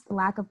past the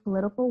lack of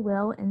political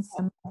will in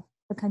some of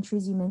the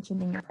countries you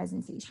mentioned in your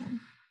presentation?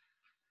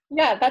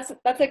 Yeah, that's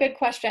a good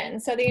question.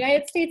 So the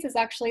United States is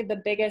actually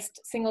the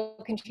biggest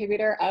single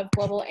contributor of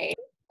global aid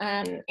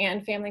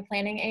and family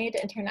planning aid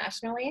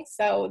internationally.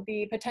 So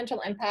the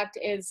potential impact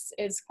is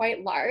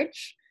quite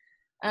large.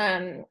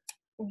 And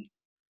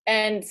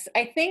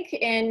I think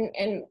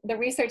in the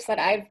research that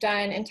I've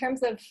done, in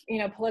terms of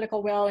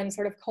political will and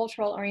sort of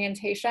cultural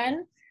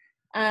orientation,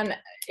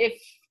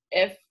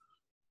 if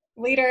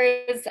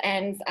leaders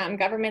and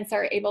governments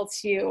are able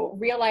to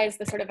realize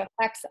the sort of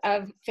effects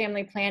of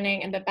family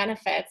planning and the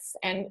benefits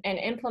and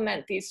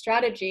implement these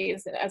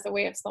strategies as a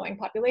way of slowing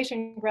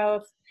population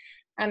growth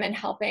and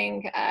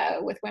helping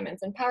with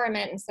women's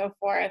empowerment and so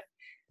forth,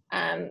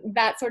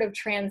 that sort of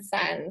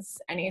transcends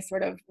any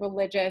sort of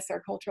religious or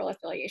cultural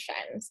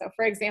affiliation. So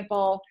for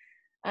example,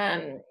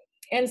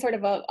 in sort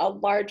of a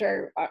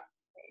larger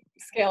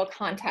scale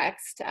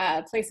context,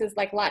 places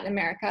like Latin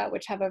America,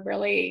 which have a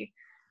really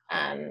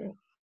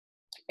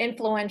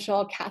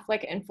influential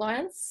Catholic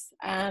influence,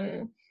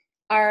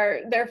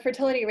 their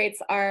fertility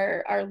rates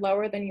are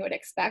lower than you would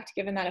expect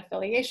given that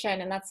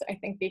affiliation. And that's, I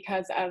think,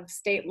 because of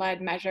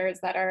state-led measures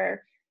that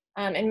are,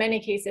 in many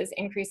cases,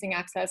 increasing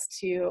access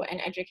to an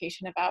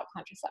education about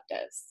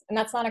contraceptives. And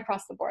that's not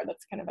across the board,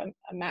 that's kind of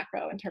a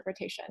macro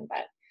interpretation.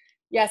 But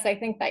yes, I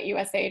think that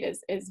USAID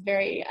is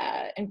very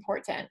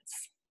important,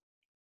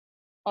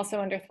 also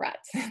under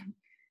threat.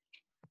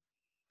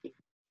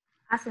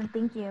 Awesome,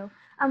 thank you.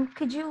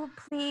 Could you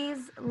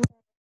please list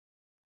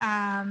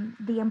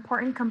the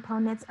important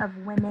components of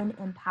women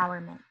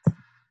empowerment?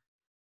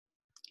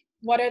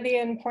 What are the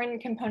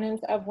important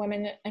components of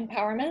women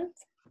empowerment?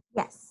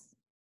 Yes.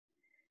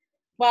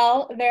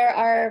 Well, there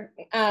are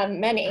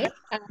many.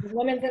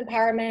 Women's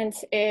empowerment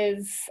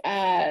is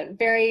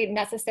very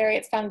necessary.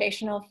 It's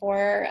foundational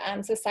for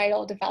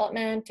societal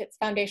development. It's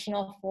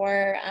foundational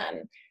for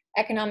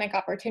economic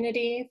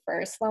opportunity,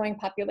 for slowing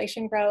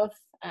population growth.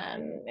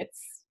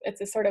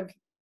 It's a sort of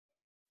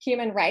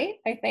human right,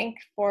 I think,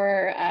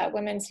 for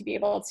women to be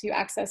able to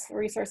access the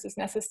resources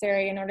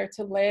necessary in order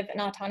to live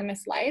an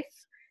autonomous life,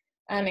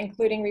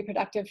 including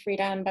reproductive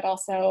freedom, but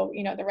also,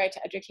 the right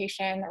to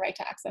education, the right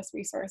to access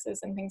resources,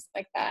 and things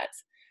like that.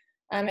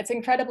 It's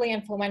incredibly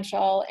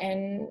influential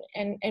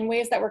in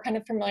ways that we're kind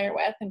of familiar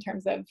with in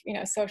terms of,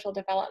 social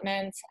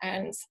development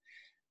and,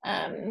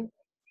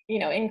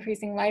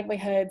 increasing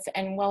livelihoods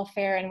and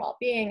welfare and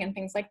well-being and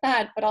things like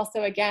that, but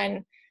also,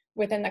 again,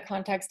 within the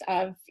context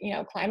of,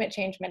 climate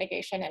change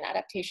mitigation and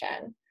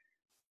adaptation.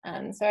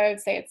 So I would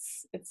say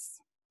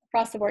it's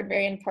across the board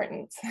very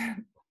important.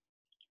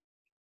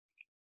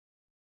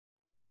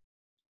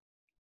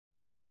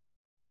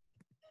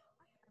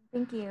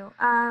 Thank you.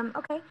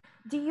 Okay.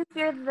 Do you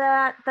fear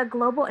that the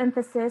global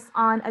emphasis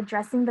on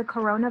addressing the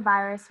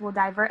coronavirus will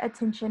divert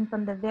attention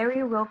from the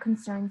very real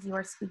concerns you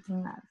are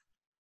speaking of?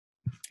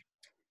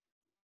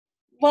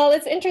 Well,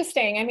 it's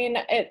interesting. I mean,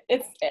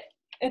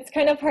 it's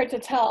kind of hard to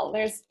tell.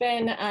 There's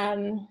been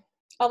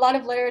a lot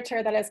of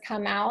literature that has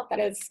come out that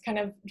has kind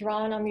of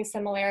drawn on these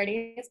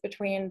similarities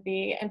between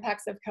the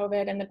impacts of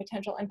COVID and the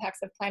potential impacts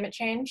of climate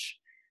change,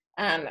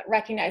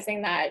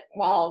 recognizing that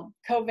while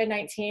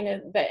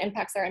COVID-19, the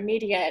impacts are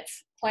immediate,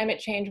 climate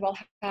change will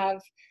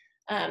have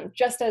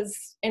just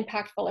as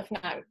impactful, if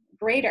not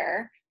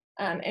greater,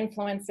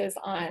 influences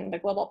on the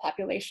global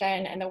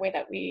population and the way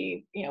that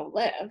we,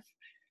 live.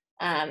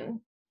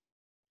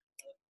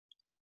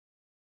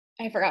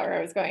 I forgot where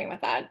I was going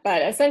with that,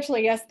 but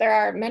essentially, yes, there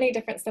are many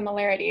different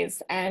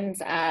similarities, and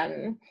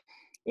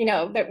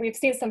that we've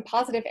seen some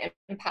positive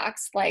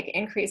impacts like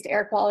increased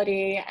air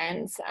quality,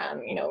 and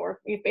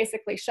we've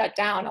basically shut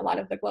down a lot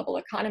of the global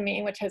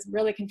economy, which has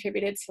really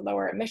contributed to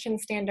lower emission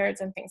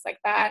standards and things like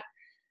that.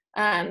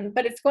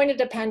 But it's going to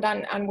depend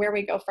on where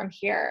we go from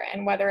here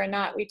and whether or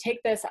not we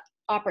take this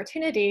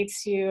opportunity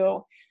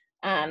to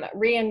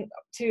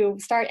to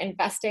start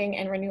investing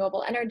in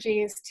renewable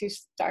energies, to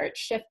start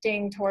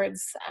shifting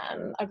towards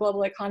a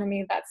global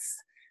economy that's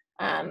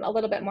a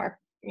little bit more,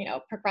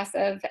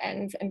 progressive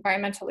and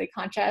environmentally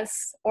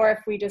conscious, or if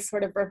we just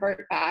sort of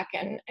revert back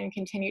and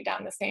continue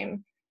down the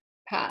same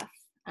path.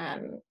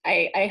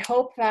 I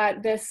hope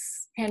that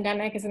this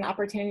pandemic is an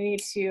opportunity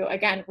to,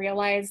 again,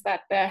 realize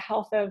that the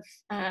health of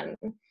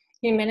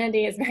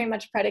humanity is very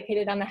much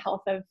predicated on the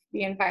health of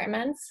the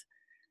environment.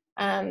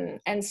 And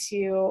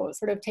to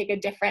sort of take a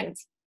different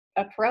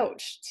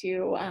approach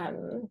to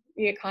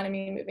the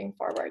economy moving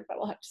forward, but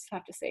we'll just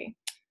have to see.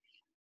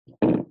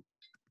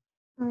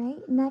 All right,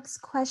 next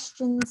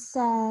question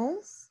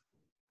says,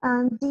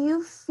 do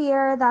you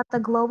fear that the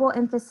global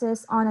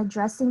emphasis on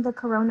addressing the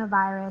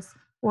coronavirus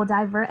will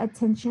divert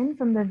attention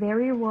from the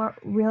very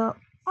real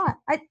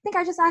I think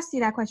I just asked you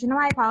that question. No,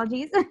 my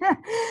apologies.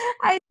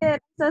 I did.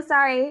 So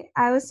sorry.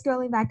 I was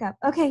scrolling back up.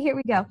 Okay, here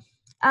we go.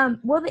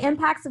 Will the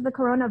impacts of the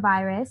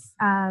coronavirus,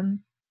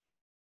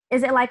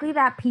 is it likely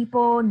that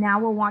people now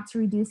will want to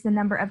reduce the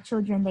number of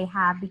children they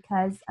have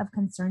because of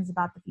concerns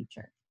about the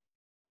future?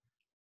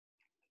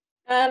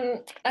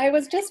 I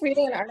was just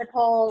reading an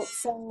article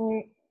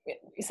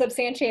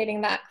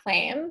substantiating that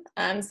claim.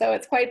 So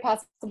it's quite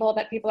possible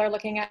that people are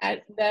looking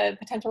at the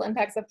potential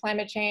impacts of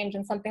climate change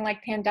and something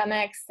like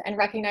pandemics and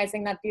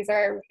recognizing that these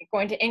are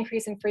going to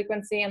increase in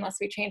frequency unless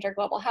we change our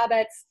global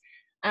habits,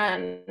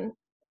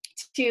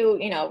 to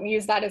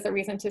use that as a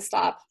reason to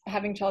stop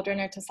having children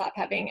or to stop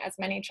having as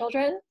many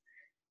children.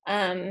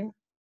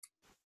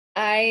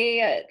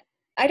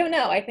 I don't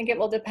know. I think it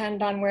will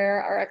depend on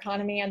where our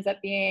economy ends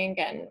up being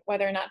and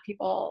whether or not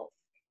people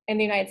in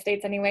the United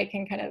States anyway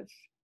can kind of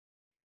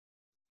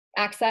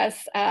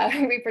access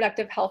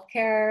reproductive health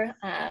care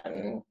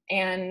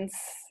and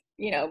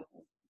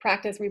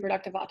practice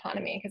reproductive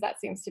autonomy, because that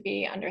seems to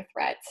be under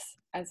threat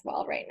as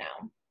well right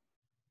now.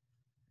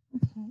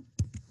 Okay,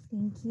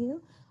 thank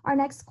you. Our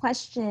next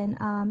question,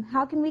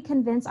 how can we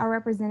convince our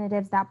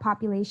representatives that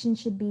population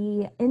should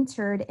be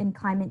entered in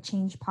climate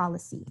change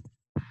policy?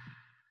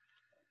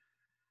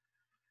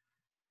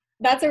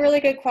 That's a really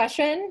good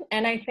question,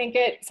 and I think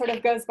it sort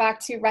of goes back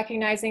to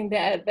recognizing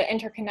the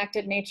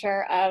interconnected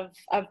nature of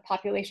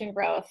population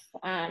growth.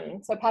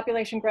 So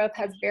population growth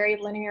has very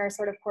linear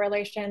sort of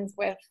correlations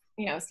with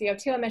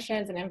CO2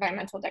 emissions and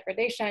environmental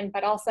degradation,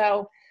 but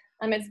also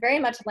it's very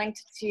much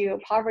linked to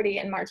poverty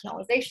and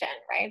marginalization,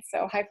 right?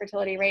 So high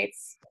fertility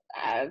rates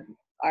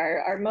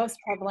are most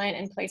prevalent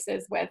in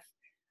places with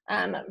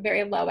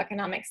very low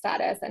economic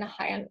status and a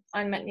high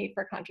unmet need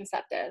for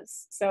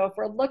contraceptives. So if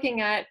we're looking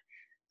at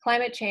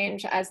climate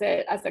change as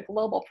a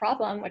global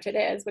problem, which it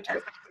is,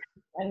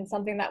 and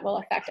something that will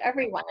affect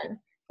everyone,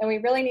 then we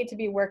really need to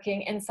be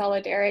working in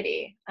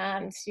solidarity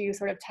to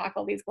sort of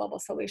tackle these global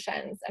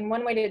solutions. And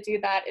one way to do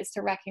that is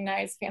to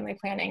recognize family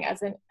planning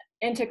as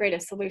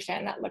integrative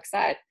solution that looks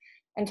at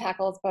and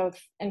tackles both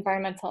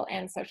environmental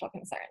and social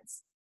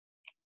concerns.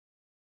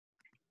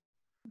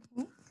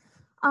 Okay.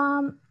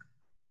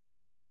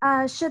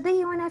 Should the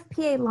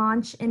UNFPA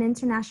launch an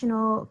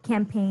international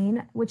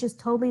campaign, which is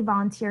totally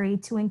voluntary,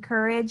 to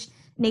encourage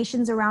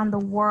nations around the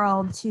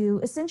world to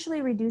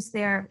essentially reduce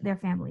their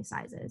family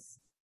sizes?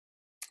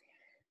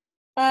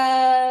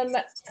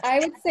 I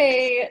would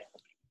say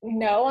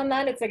no on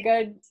that. It's a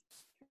good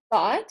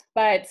thought,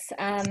 but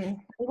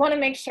we want to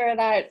make sure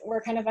that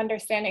we're kind of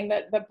understanding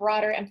the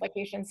broader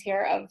implications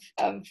here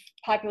of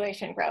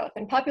population growth.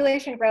 And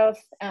population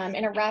growth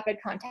in a rapid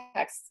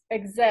context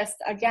exists,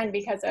 again,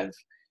 because of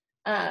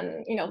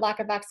lack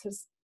of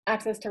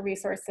access to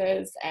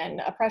resources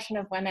and oppression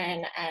of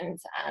women and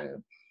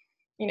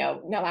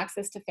no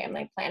access to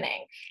family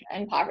planning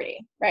and poverty,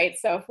 right?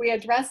 So if we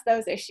address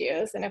those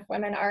issues, and if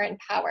women are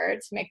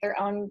empowered to make their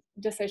own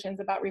decisions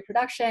about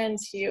reproduction,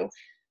 to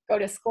go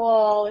to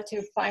school,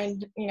 to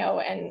find,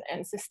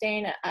 and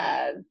sustain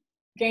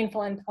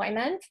gainful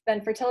employment,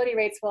 then fertility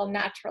rates will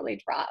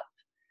naturally drop.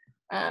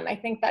 I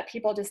think that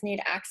people just need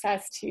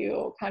access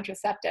to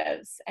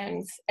contraceptives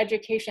and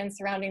education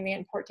surrounding the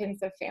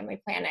importance of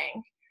family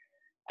planning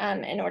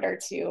in order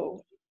to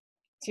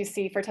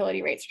see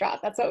fertility rates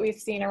drop. That's what we've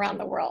seen around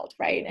the world,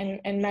 right?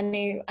 In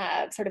many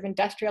sort of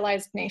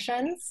industrialized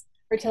nations,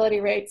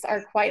 fertility rates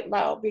are quite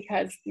low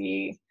because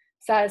the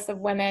status of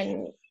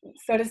women,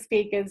 so to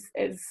speak, is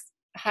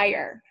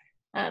higher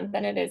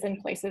than it is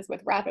in places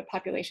with rapid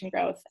population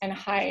growth and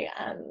high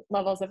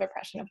levels of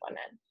oppression of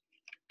women.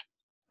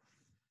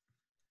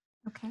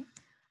 Okay.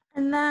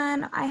 And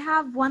then I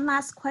have one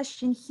last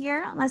question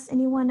here, unless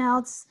anyone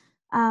else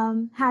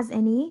has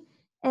any,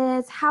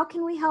 is how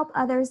can we help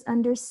others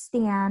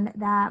understand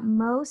that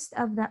most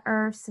of the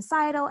Earth's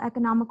societal,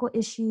 economical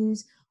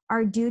issues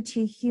are due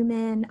to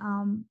human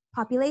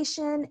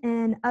population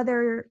and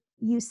other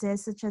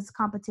uses, such as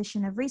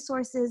competition of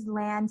resources,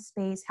 land,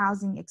 space,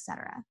 housing,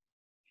 etc.?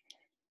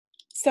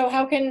 So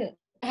how can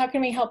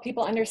we help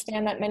people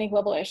understand that many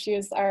global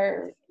issues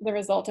are the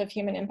result of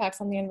human impacts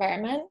on the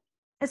environment?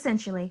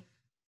 Essentially.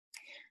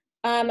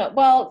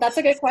 Well, that's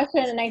a good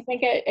question. And I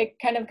think it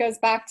kind of goes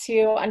back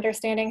to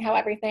understanding how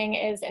everything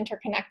is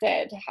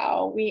interconnected,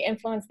 how we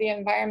influence the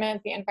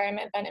environment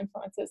then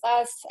influences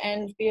us,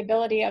 and the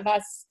ability of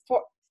us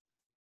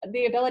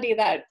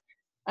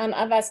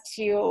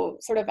to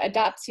sort of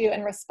adapt to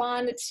and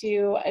respond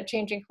to a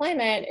changing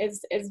climate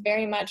is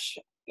very much,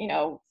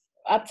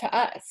 up to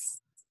us.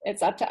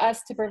 It's up to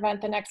us to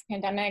prevent the next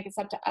pandemic. It's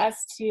up to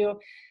us to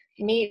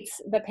meet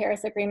the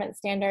Paris Agreement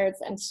standards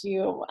and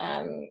to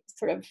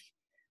sort of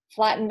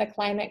flatten the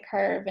climate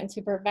curve and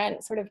to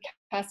prevent sort of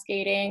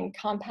cascading,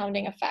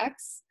 compounding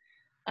effects.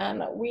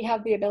 We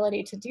have the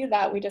ability to do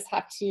that. We just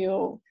have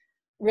to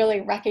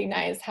really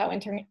recognize how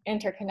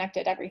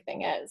interconnected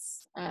everything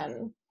is,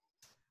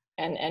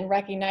 and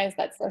recognize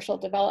that social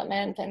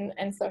development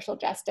and social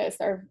justice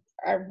are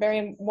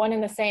very one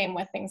and the same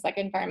with things like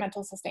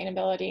environmental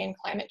sustainability and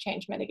climate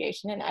change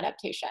mitigation and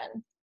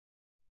adaptation.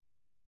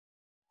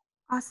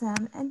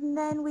 Awesome. And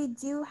then we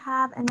do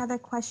have another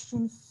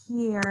question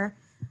here.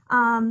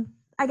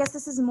 I guess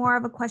this is more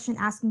of a question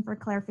asking for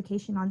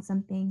clarification on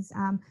some things.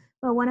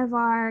 But one of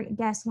our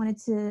guests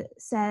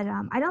said,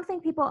 I don't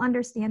think people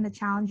understand the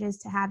challenges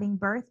to having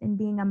birth and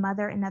being a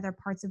mother in other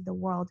parts of the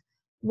world.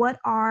 What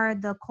are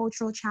the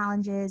cultural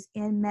challenges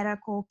in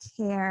medical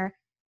care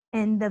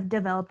in the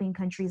developing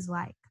countries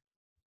like?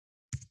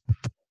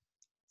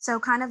 So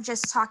kind of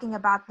just talking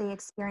about the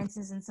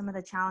experiences and some of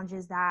the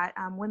challenges that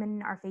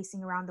women are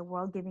facing around the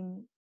world,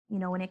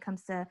 when it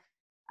comes to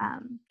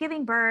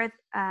giving birth,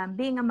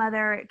 being a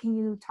mother. Can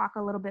you talk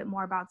a little bit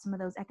more about some of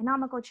those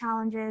economical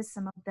challenges,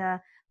 some of the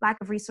lack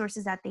of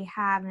resources that they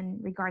have in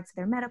regards to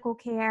their medical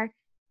care?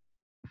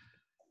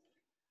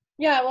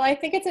 Yeah, well, I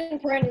think it's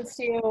important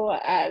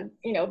to,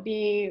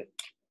 be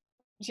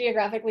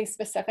geographically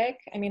specific.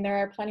 I mean, there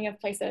are plenty of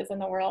places in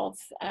the world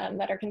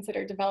that are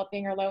considered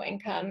developing or low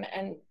income,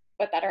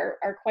 but that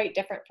are quite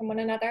different from one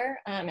another.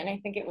 And I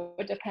think it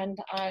would depend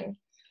on,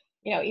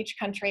 each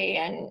country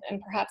and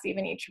perhaps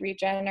even each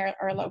region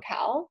or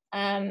locale.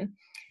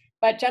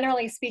 But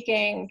generally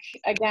speaking,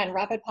 again,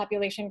 rapid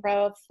population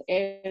growth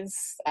is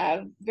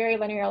very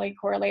linearly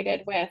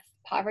correlated with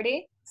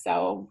poverty.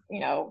 So,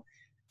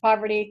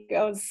 poverty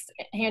goes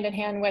hand in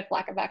hand with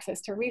lack of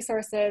access to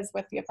resources,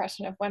 with the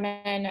oppression of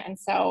women. And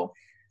so,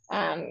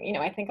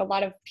 I think a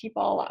lot of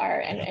people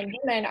and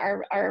women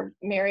are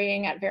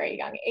marrying at very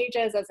young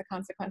ages as a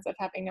consequence of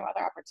having no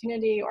other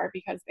opportunity or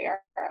because they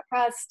are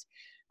oppressed,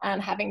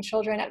 having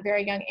children at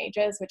very young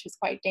ages, which is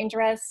quite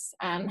dangerous,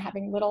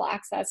 having little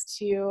access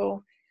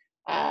to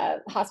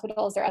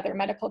hospitals or other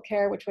medical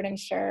care, which would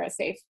ensure a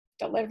safe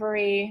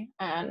delivery.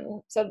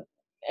 So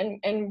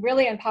in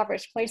really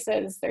impoverished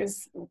places,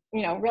 there's,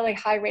 really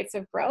high rates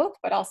of growth,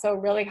 but also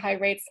really high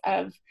rates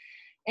of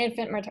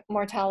infant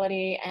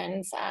mortality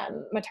and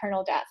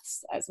maternal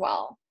deaths as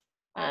well.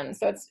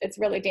 So it's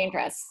really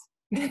dangerous.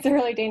 It's a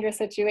really dangerous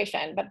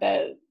situation. But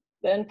the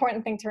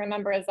important thing to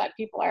remember is that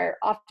people are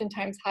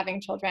oftentimes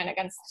having children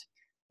against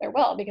their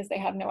will because they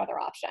have no other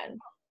option.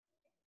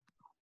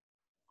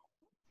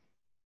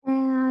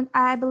 And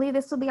I believe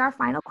this will be our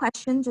final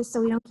question, just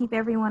so we don't keep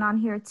everyone on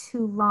here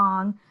too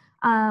long.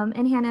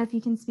 And Hannah, if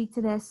you can speak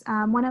to this,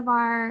 one of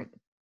our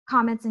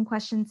comments and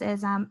questions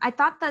is, I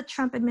thought the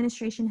Trump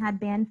administration had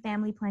banned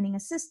family planning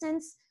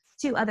assistance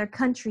to other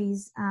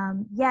countries,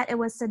 yet it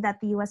was said that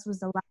the US was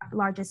the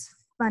largest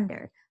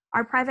funder.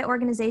 Are private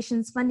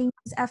organizations funding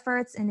these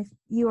efforts? And if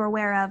you are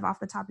aware of, off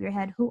the top of your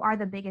head, who are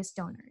the biggest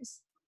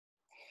donors?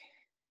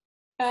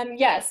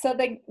 Yes, so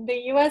the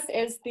US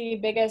is the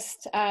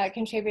biggest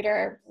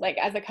contributor, like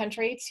as a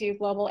country, to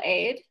global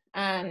aid.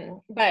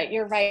 But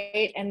you're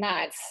right in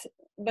that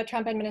the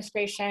Trump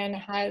administration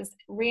has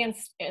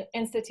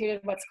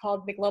reinstituted what's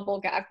called the global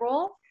gag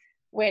rule,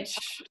 which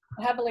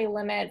heavily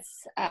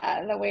limits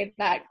the way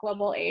that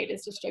global aid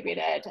is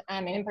distributed,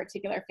 and in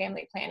particular,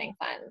 family planning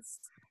funds.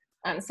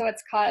 So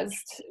it's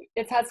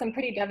had some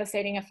pretty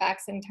devastating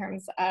effects in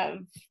terms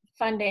of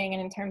funding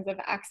and in terms of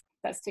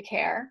access to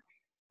care.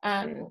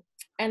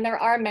 And there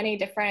are many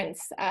different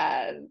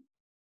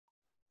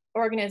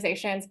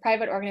organizations,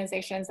 private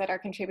organizations that are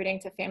contributing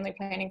to family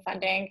planning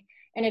funding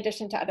in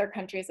addition to other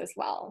countries as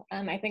well.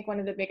 I think one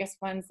of the biggest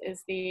ones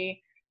is the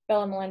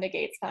Bill and Melinda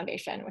Gates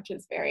Foundation, which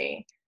is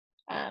very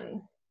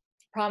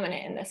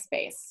prominent in this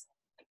space.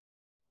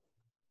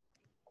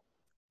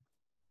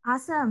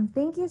 Awesome.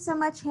 Thank you so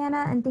much,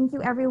 Hannah, and thank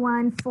you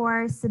everyone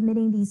for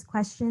submitting these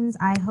questions.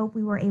 I hope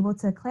we were able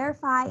to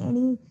clarify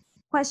any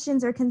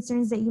questions or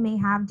concerns that you may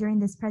have during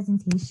this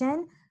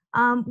presentation.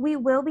 We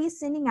will be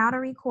sending out a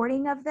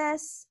recording of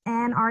this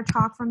and our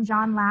talk from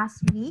John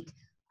last week.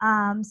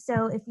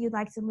 So if you'd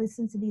like to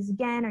listen to these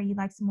again or you'd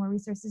like some more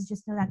resources,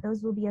 just know that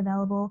those will be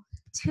available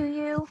to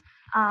you.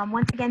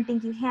 Once again,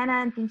 thank you, Hannah,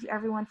 and thank you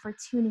everyone for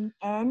tuning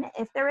in.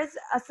 If there is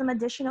some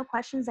additional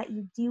questions that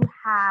you do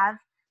have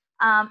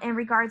in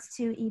regards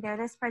to either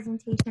this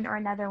presentation or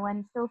another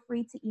one, feel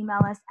free to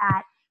email us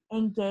at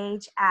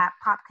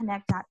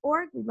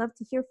engage@popconnect.org. We'd love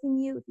to hear from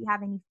you. If you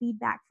have any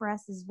feedback for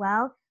us as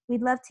well,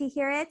 we'd love to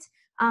hear it.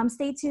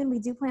 Stay tuned. We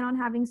do plan on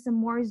having some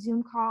more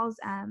Zoom calls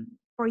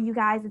for you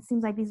guys. It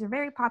seems like these are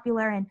very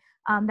popular and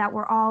that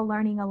we're all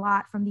learning a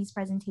lot from these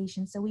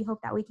presentations. So we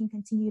hope that we can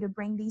continue to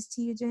bring these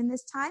to you during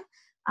this time.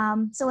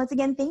 So once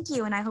again, thank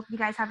you, and I hope you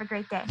guys have a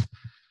great day.